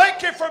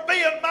 Thank you for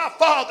being my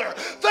father.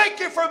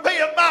 Thank you for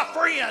being my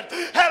friend."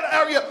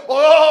 Hallelujah.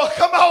 Oh,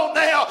 come on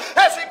now.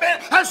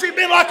 Has he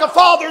been like a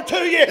father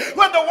to you?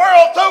 When the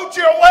world throwed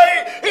you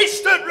away, he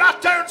stood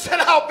right there and said,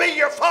 "I'll be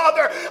your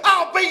father.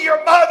 I'll be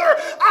your mother.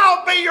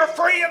 I'll be your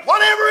friend."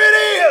 Whatever it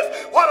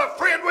is, what a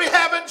friend we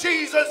have in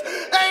Jesus.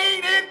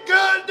 Ain't it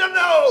good to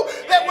know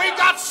that we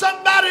got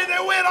somebody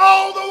that went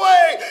all the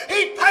way?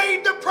 He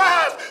paid the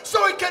price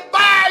so he could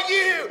buy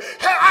you.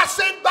 I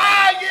said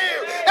buy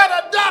you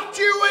and adopt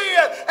you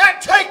in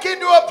and take you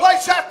to a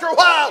place after a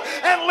while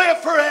and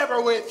live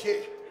forever with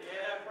you.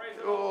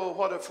 Oh,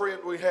 what a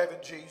friend we have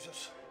in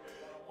Jesus.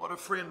 What a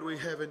friend we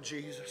have in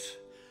Jesus.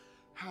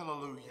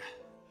 Hallelujah.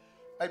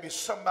 Maybe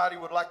somebody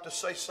would like to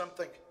say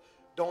something.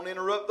 Don't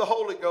interrupt the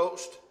Holy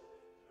Ghost.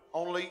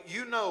 Only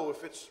you know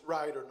if it's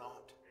right or not.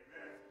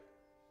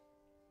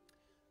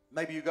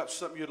 Maybe you got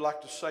something you'd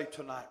like to say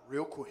tonight,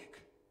 real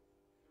quick.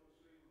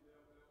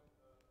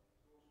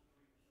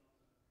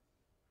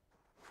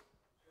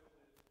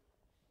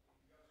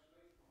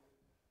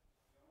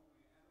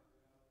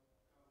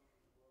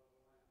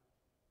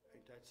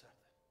 Ain't that something?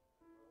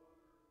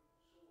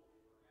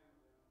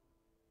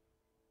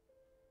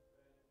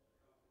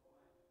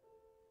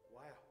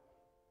 Wow.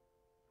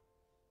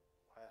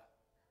 Wow.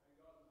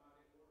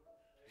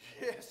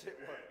 Yes, it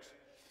works.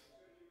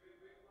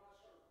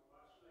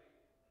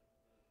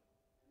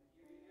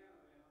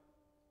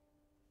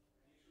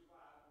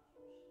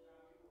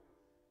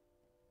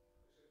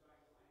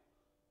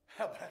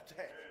 How about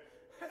that?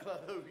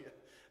 Hallelujah.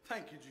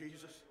 Thank you,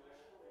 Jesus.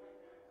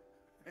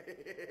 Yeah.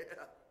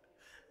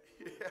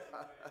 Yeah.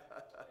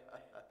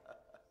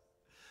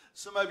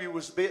 Some of you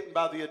was bitten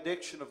by the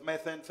addiction of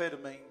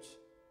methamphetamines,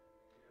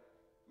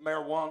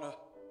 marijuana,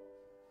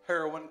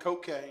 heroin,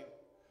 cocaine.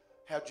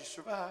 How'd you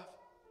survive?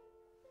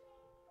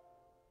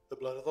 The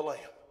blood of the Lamb.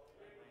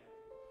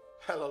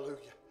 Hallelujah.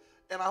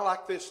 And I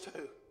like this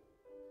too.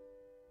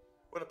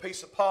 When a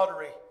piece of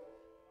pottery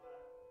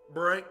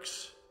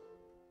breaks,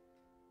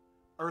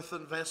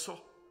 earthen vessel,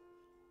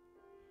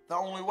 the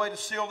only way to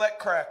seal that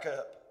crack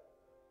up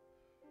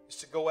is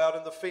to go out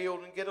in the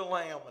field and get a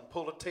lamb and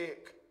pull a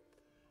tick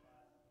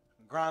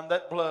and grind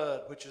that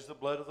blood, which is the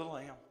blood of the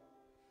Lamb,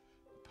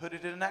 and put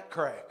it in that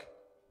crack.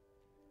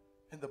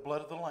 And the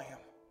blood of the Lamb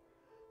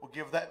will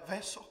give that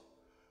vessel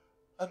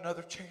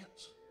another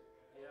chance.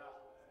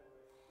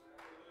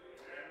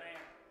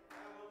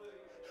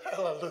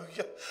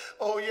 Hallelujah.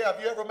 Oh yeah,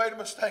 have you ever made a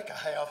mistake? I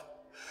have.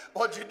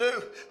 What'd you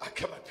do? I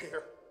come up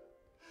here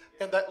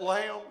and that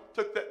lamb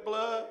took that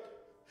blood.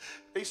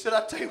 He said,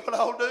 I tell you what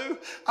I'll do.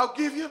 I'll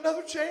give you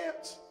another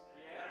chance.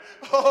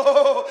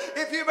 Oh,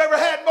 if you've ever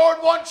had more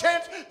than one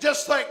chance,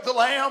 just thank the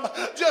Lamb.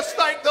 Just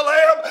thank the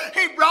Lamb.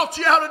 He brought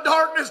you out of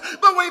darkness,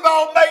 but we've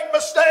all made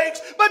mistakes.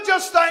 But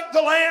just thank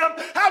the Lamb.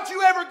 How'd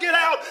you ever get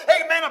out,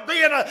 amen, of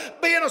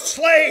being a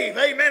slave?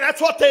 Amen.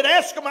 That's what they'd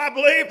ask them, I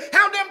believe.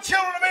 How'd them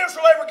children of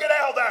Israel ever get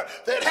out there?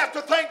 They'd have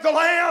to thank the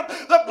Lamb.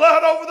 The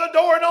blood over the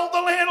door and on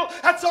the lintel.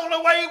 That's the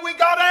only way we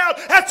got out.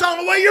 That's the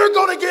only way you're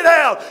going to get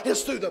out.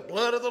 Is through the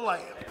blood of the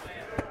Lamb.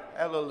 Amen.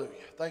 Hallelujah.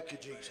 Thank you,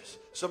 Jesus.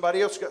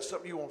 Somebody else got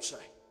something you want to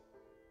say?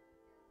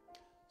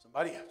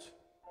 Somebody else.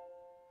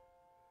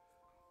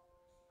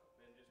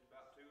 I've been just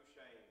about too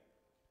ashamed to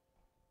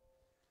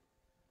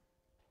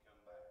come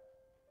back.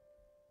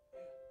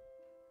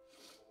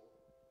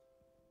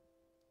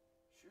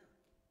 Sure.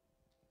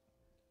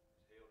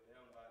 Held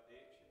down by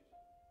addictions.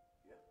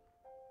 Yeah.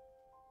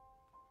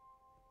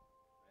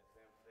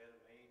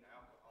 Methamphetamine,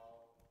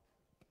 alcohol,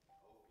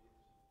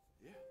 opiates,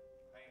 Yeah.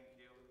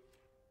 painkillers,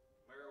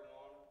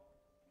 marijuana.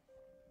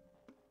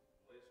 The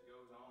list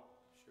goes on.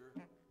 Sure.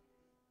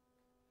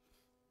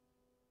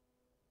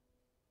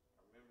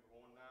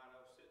 One night I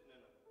was sitting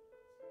in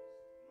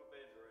my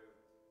bedroom.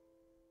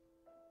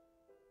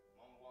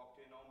 Mom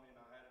walked in on me and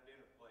I had a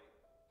dinner plate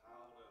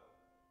piled up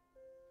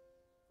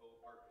full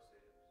of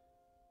Percocets,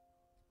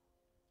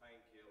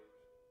 painkillers,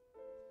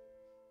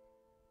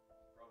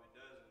 probably a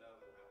dozen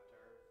of them out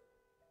there.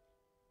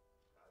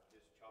 I'd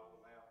just chop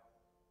them out,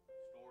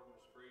 snort them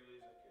as freely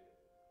as I could.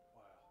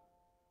 Wow.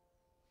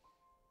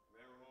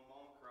 Remember my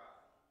mom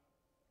cried,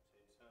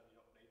 said, son, you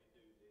don't need to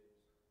do this.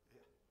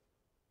 Yeah.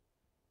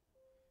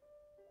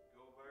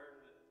 Go over there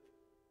to the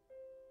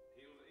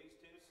hills of East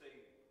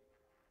Tennessee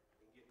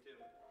and get them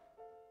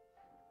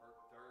Merc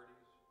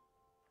 30s,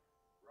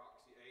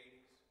 Roxy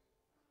 80s.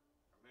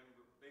 I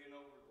remember being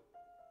over the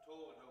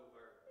toilet over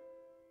there,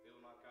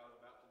 feeling like I was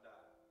about to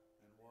die.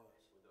 And was.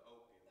 With the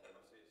opium in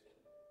my system.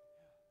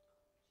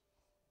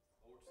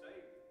 Lord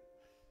saved me.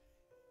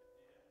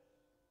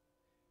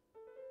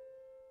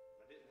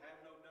 I didn't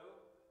have no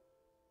dope.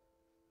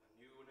 I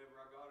knew whenever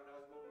I got it, I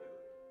was going to do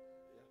it.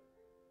 Yeah.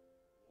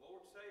 The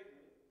Lord saved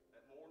me.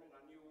 That morning,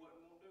 I knew I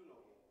wasn't going to do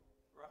no more.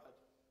 Right.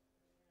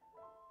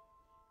 But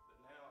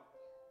now,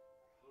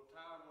 a little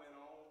time went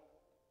on.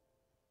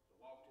 I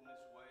walked in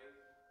this way. I'm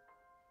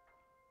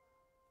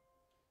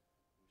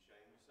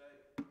ashamed to say,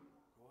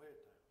 Go ahead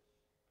now.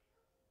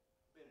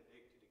 I've been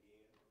addicted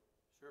again.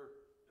 Sure.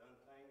 Done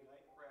things I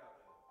ain't proud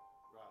of.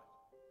 Right.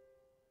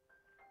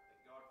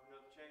 Thank God for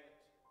another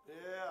chance.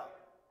 Yeah.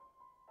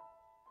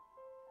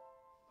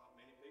 Not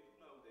many people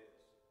know this.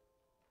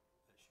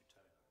 That's you,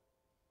 Taylor.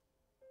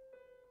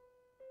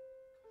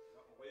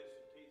 Got my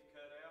wisdom teeth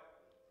cut out.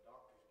 The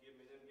doctors give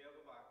me them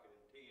yellow Vicodin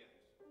 10s.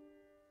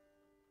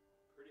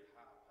 Pretty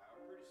high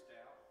power, pretty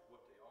stout,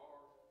 what they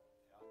are.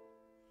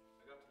 Yeah.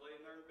 I got to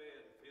laying there in bed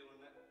and feeling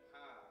that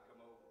high come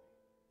over me.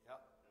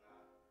 Yep. And I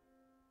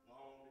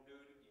long to do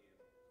it again.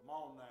 Come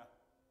on now.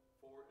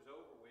 Before it was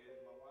over with,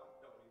 my wife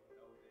don't even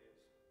know this.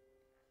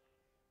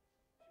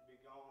 She'd be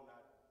gone and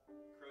I'd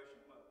crush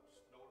them up,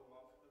 snort them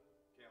off the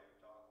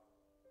countertop.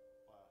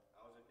 Wow.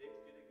 I was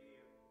addicted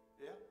again.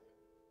 Yeah.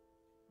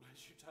 Bless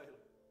you,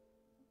 Taylor.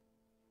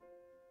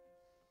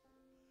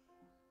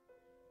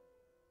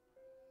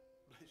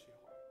 Bless your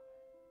heart.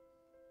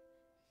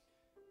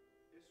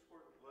 This is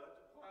where the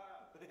blood's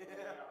applied.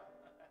 Yeah.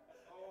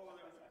 Oh,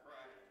 there was a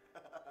crack.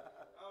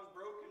 I was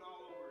broken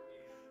all over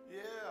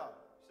again. Yeah.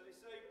 Say,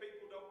 saved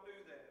people don't do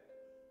that.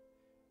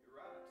 You're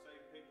right,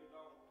 saved people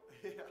don't.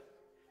 Yeah.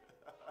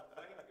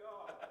 Thank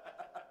God.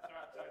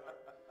 Sorry, Taylor.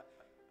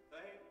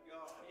 Thank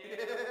God.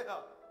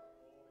 Yeah.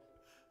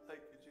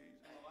 Thank you,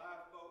 Jesus. A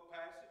lifeboat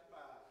passes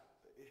by.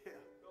 Yeah.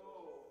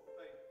 Oh,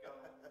 thank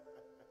God.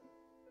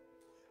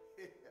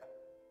 Yeah.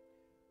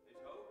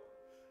 There's hope.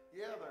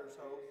 Yeah, there's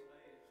hope.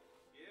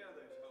 Yeah,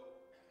 there's hope.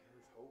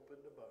 There's hope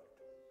in the boat.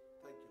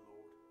 Thank you,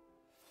 Lord.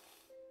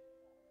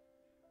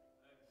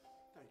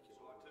 Thank you, So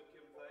I Lord. took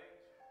him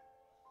things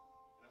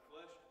and I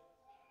flushed them.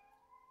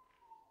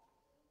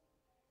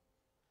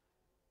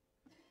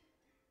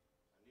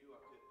 I knew I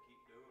couldn't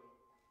keep doing them.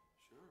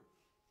 Sure.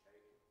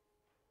 Take them.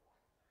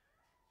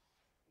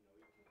 You know,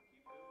 you can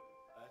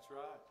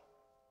right.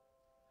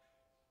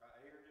 Right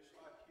here, just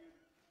like you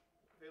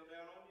fell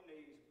down on your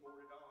knees and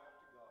poured it all out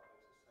to God.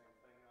 It's the same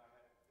thing I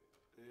have to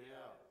do.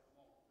 Yeah.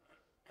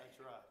 That's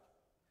right.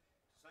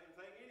 Same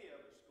thing any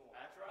of us going.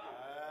 That's right.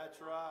 That's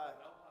right.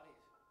 Nobody's.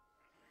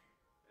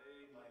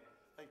 Amen.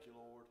 Thank you,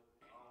 Lord.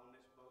 All in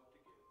this boat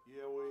together.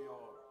 Yeah, we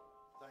are.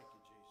 Thank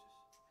you,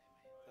 Jesus.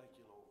 Thank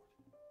you, Lord.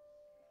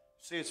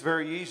 See, it's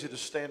very easy to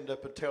stand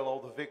up and tell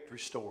all the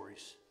victory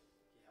stories.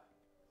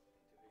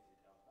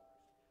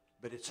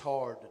 But it's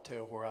hard to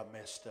tell where I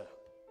messed up.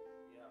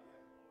 Yeah.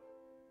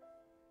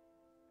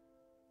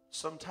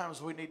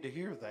 Sometimes we need to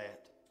hear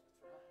that.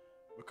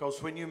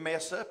 Because when you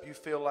mess up, you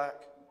feel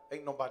like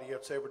ain't nobody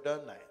else ever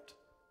done that.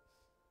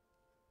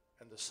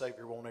 And the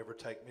Savior won't ever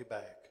take me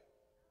back.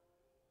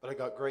 But I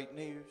got great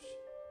news.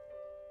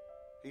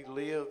 He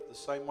lived the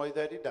same way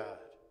that he died.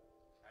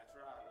 That's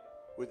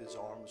right. With his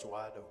arms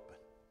wide open.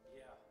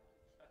 Yeah.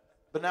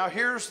 But now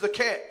here's the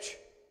catch.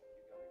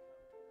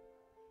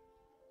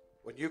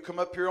 When you come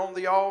up here on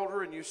the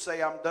altar and you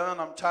say, I'm done,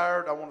 I'm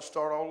tired, I want to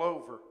start all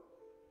over,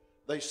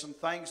 there's some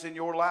things in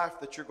your life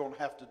that you're going to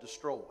have to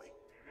destroy.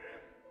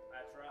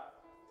 That's right.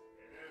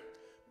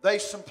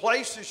 There's some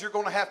places you're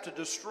going to have to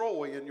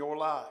destroy in your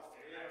life.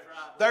 That's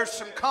right. There's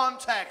some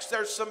contacts,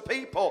 there's some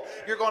people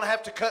you're going to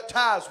have to cut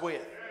ties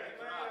with.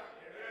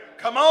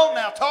 Come on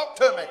now, talk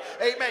to me.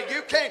 Amen.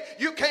 You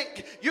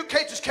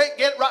just can't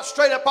get right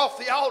straight up off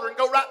the altar and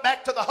go right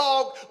back to the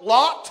hog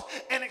lot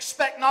and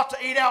expect not to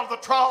eat out of the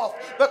trough,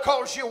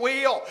 because you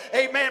will.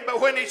 Amen.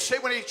 But when he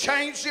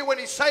changed you, when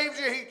he saves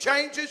you, he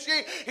changes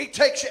you. He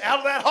takes you out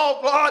of that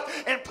hog lot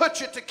and puts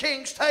you at the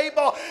king's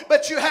table.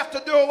 But you have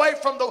to do away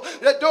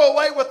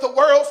with the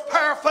world's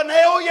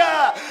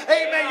paraphernalia.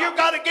 Amen. You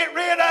got to get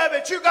rid of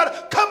it. You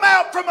got to come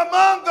out from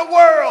among the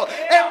world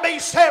and be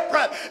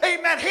separate.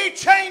 Amen. He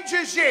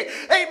changes you.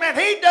 Amen.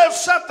 He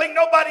does something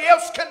nobody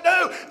else can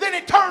do. Then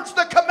he turns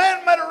the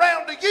commandment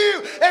around to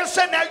you and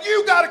said, now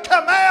you got to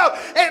come out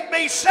and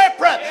be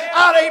separate.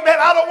 Amen.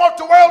 I don't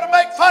want the world to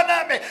make fun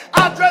of me.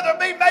 I'd rather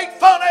be made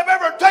fun of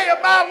every day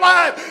of my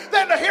life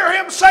than to hear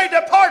him say,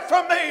 depart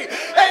from me.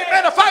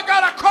 Amen. If I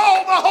got to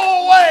crawl the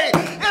whole way,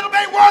 it'll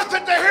be worth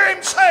it to hear him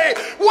say,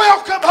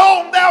 welcome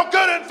home, thou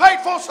good and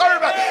faithful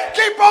servant.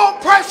 Keep on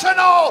pressing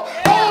on.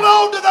 Hold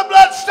on to the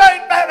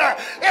bloodstained banner.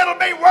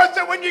 It'll be worth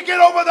it when you get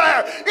over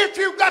there.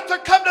 If you've got to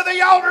come to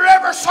the altar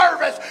every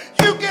service,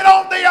 you get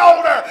on the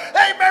altar.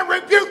 Amen.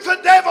 Rebuke the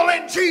devil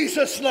in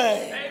Jesus'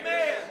 name.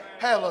 Amen.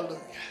 Hallelujah.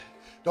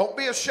 Don't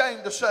be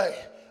ashamed to say,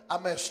 I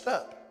messed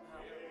up.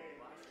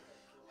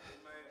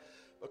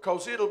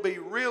 Because it'll be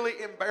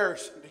really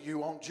embarrassing to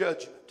you on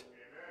judgment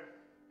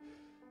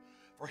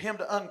for him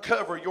to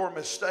uncover your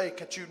mistake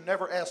that you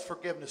never asked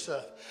forgiveness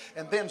of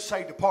and then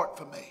say, depart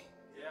from me.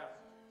 Yeah.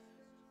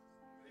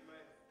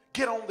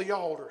 Get on the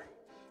altar.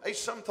 Hey,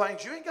 some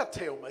things you ain't got to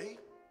tell me.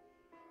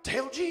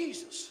 Tell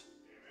Jesus.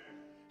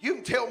 You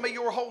can tell me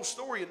your whole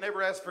story and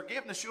never ask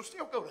forgiveness. You'll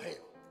still go to hell.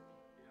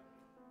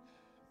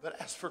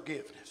 But ask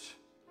forgiveness.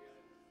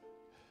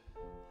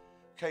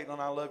 Caitlin,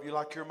 I love you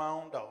like you're my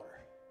own daughter.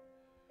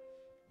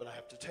 But I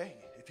have to tell you,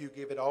 if you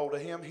give it all to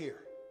him here,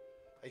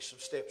 there's some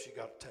steps you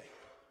got to take.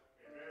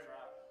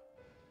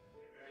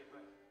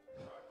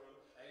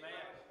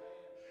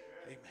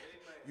 Amen.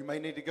 You may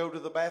need to go to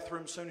the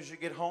bathroom as soon as you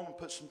get home and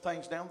put some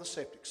things down the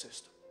septic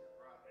system.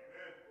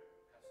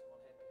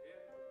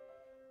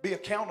 Be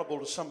accountable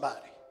to somebody.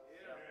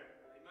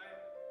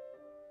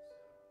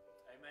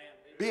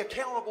 Be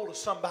accountable to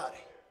somebody.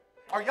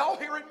 Are y'all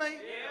hearing me?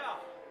 Yeah.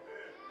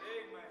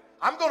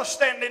 I'm going to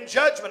stand in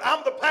judgment.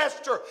 I'm the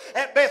pastor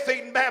at Beth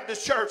Eden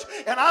Baptist Church,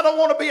 and I don't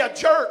want to be a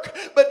jerk,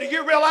 but do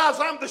you realize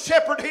I'm the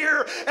shepherd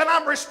here, and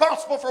I'm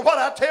responsible for what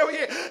I tell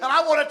you, and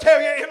I want to tell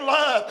you in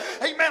love.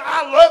 Amen.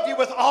 I love you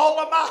with all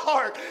of my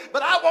heart,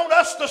 but I want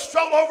us to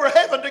stroll over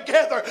heaven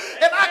together,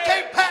 and I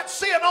can't pat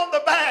sin on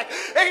the back.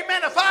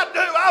 Amen. If I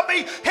do, I'll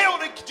be held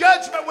in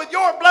judgment with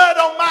your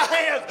blood on my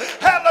hands.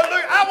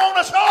 Hallelujah. I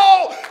want us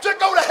all to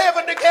go to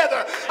heaven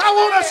together. I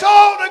want us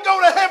all to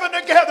go to heaven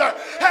together.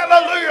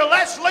 Hallelujah.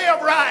 Let's live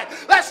right.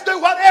 Let's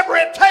do whatever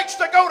it takes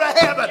to go to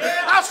heaven.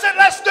 I said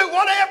let's do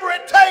whatever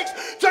it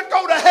takes to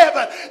go to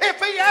heaven. If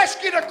he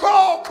asks you to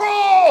crawl,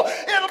 crawl.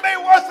 It'll be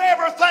worth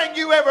everything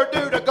you ever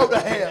do to go to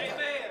heaven.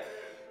 Amen.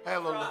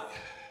 Hallelujah.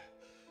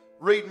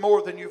 Read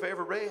more than you've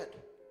ever read.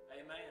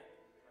 Amen.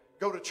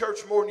 Go to church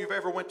more than you've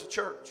ever went to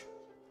church.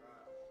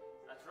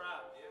 That's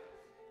right.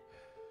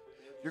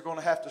 You're going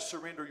to have to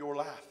surrender your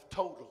life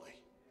totally.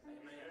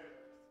 Amen.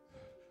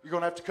 You're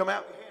going to have to come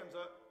out with your hands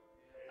up.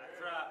 That's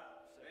right.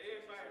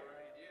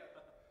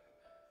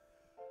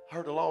 I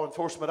heard a law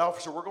enforcement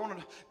officer, we're going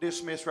to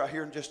dismiss right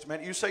here in just a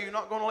minute. You say you're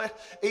not going to let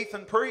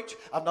Ethan preach?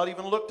 I've not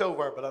even looked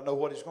over it, but I know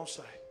what he's going to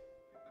say.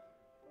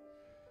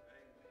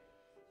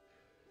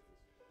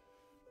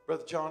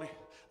 Brother Johnny,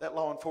 that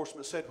law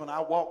enforcement said when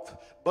I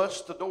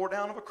bust the door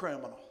down of a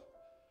criminal,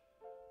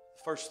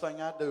 the first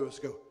thing I do is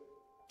go,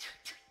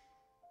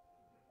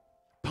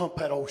 pump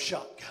that old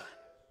shotgun.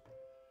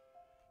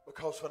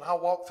 Because when I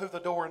walk through the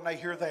door and they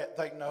hear that,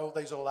 they know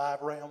there's a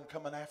live round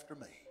coming after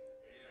me.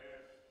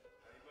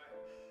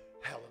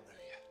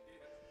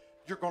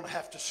 you're going to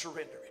have to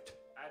surrender it.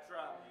 That's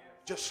right.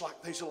 Just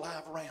like there's a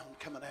live ram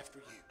coming after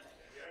you.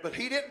 But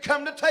He didn't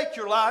come to take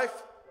your life.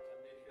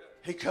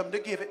 He come to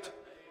give it.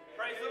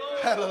 Praise the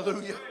Lord.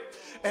 Hallelujah.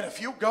 And if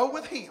you go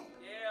with Him,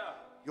 Yeah.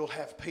 you'll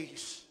have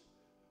peace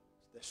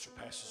that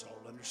surpasses all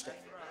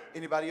understanding.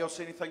 Anybody else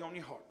anything on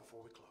your heart before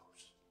we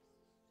close?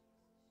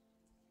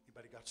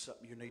 Anybody got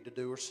something you need to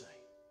do or say?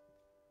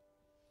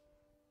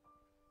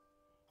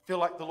 I feel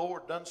like the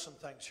Lord done some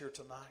things here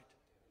tonight,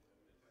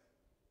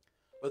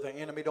 but the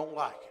enemy don't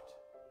like it.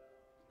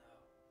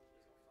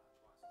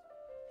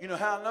 You know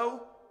how I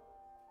know?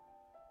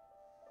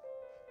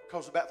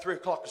 Because about 3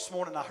 o'clock this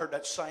morning I heard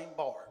that same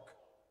bark.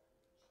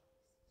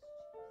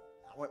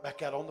 I went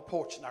back out on the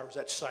porch and there was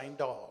that same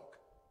dog.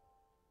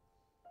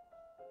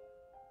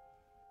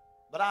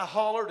 But I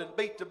hollered and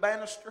beat the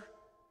banister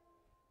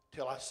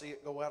till I see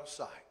it go out of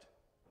sight.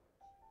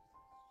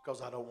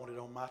 Because I don't want it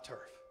on my turf.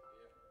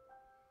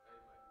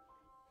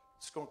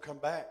 It's going to come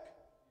back.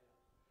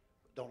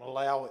 But don't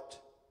allow it.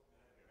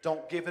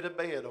 Don't give it a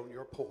bed on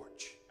your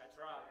porch. That's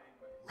right.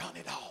 Run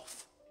it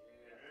off.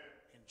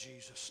 In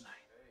Jesus' name.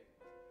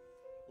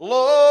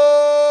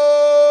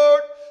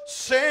 Lord,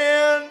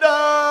 send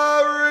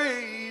a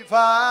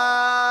revival.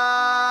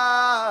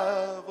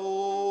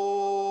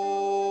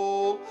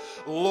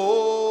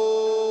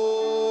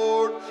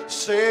 Lord,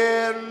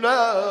 send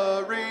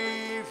a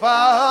revival.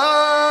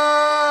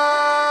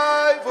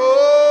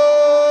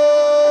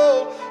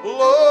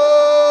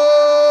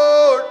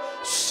 Lord,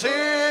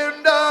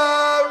 send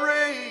a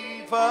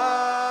revival.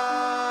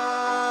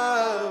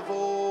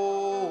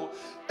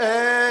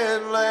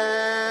 And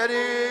let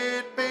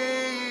it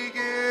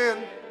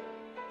begin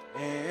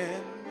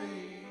in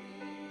me.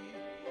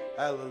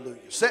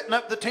 Hallelujah. Setting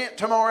up the tent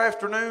tomorrow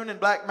afternoon in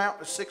Black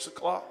Mountain at 6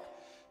 o'clock.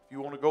 If you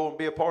want to go and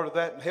be a part of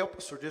that and help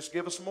us or just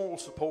give us moral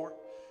support,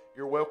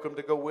 you're welcome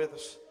to go with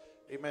us.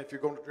 Amen. If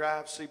you're going to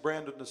drive, see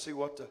Brandon to see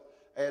what the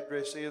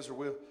address is,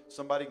 or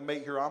somebody can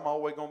meet here. I'm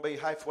always going to be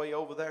halfway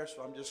over there,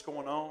 so I'm just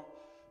going on.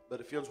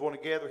 But if you just want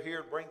to gather here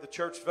and bring the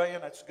church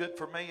van, that's good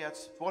for me.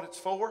 That's what it's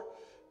for.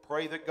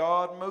 Pray that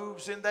God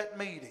moves in that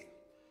meeting.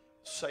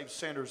 Save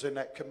sinners in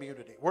that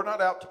community. We're not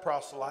out to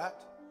proselyte.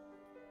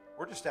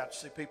 We're just out to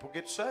see people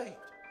get saved.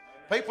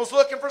 People's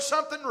looking for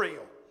something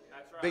real.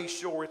 That's right. Be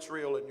sure it's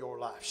real in your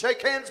life.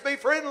 Shake hands, be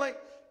friendly.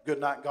 Good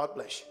night and God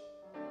bless you.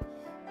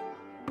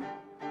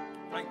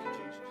 Thank you,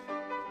 Jesus.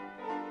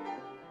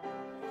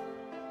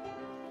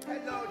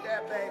 Hello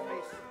there,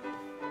 babies.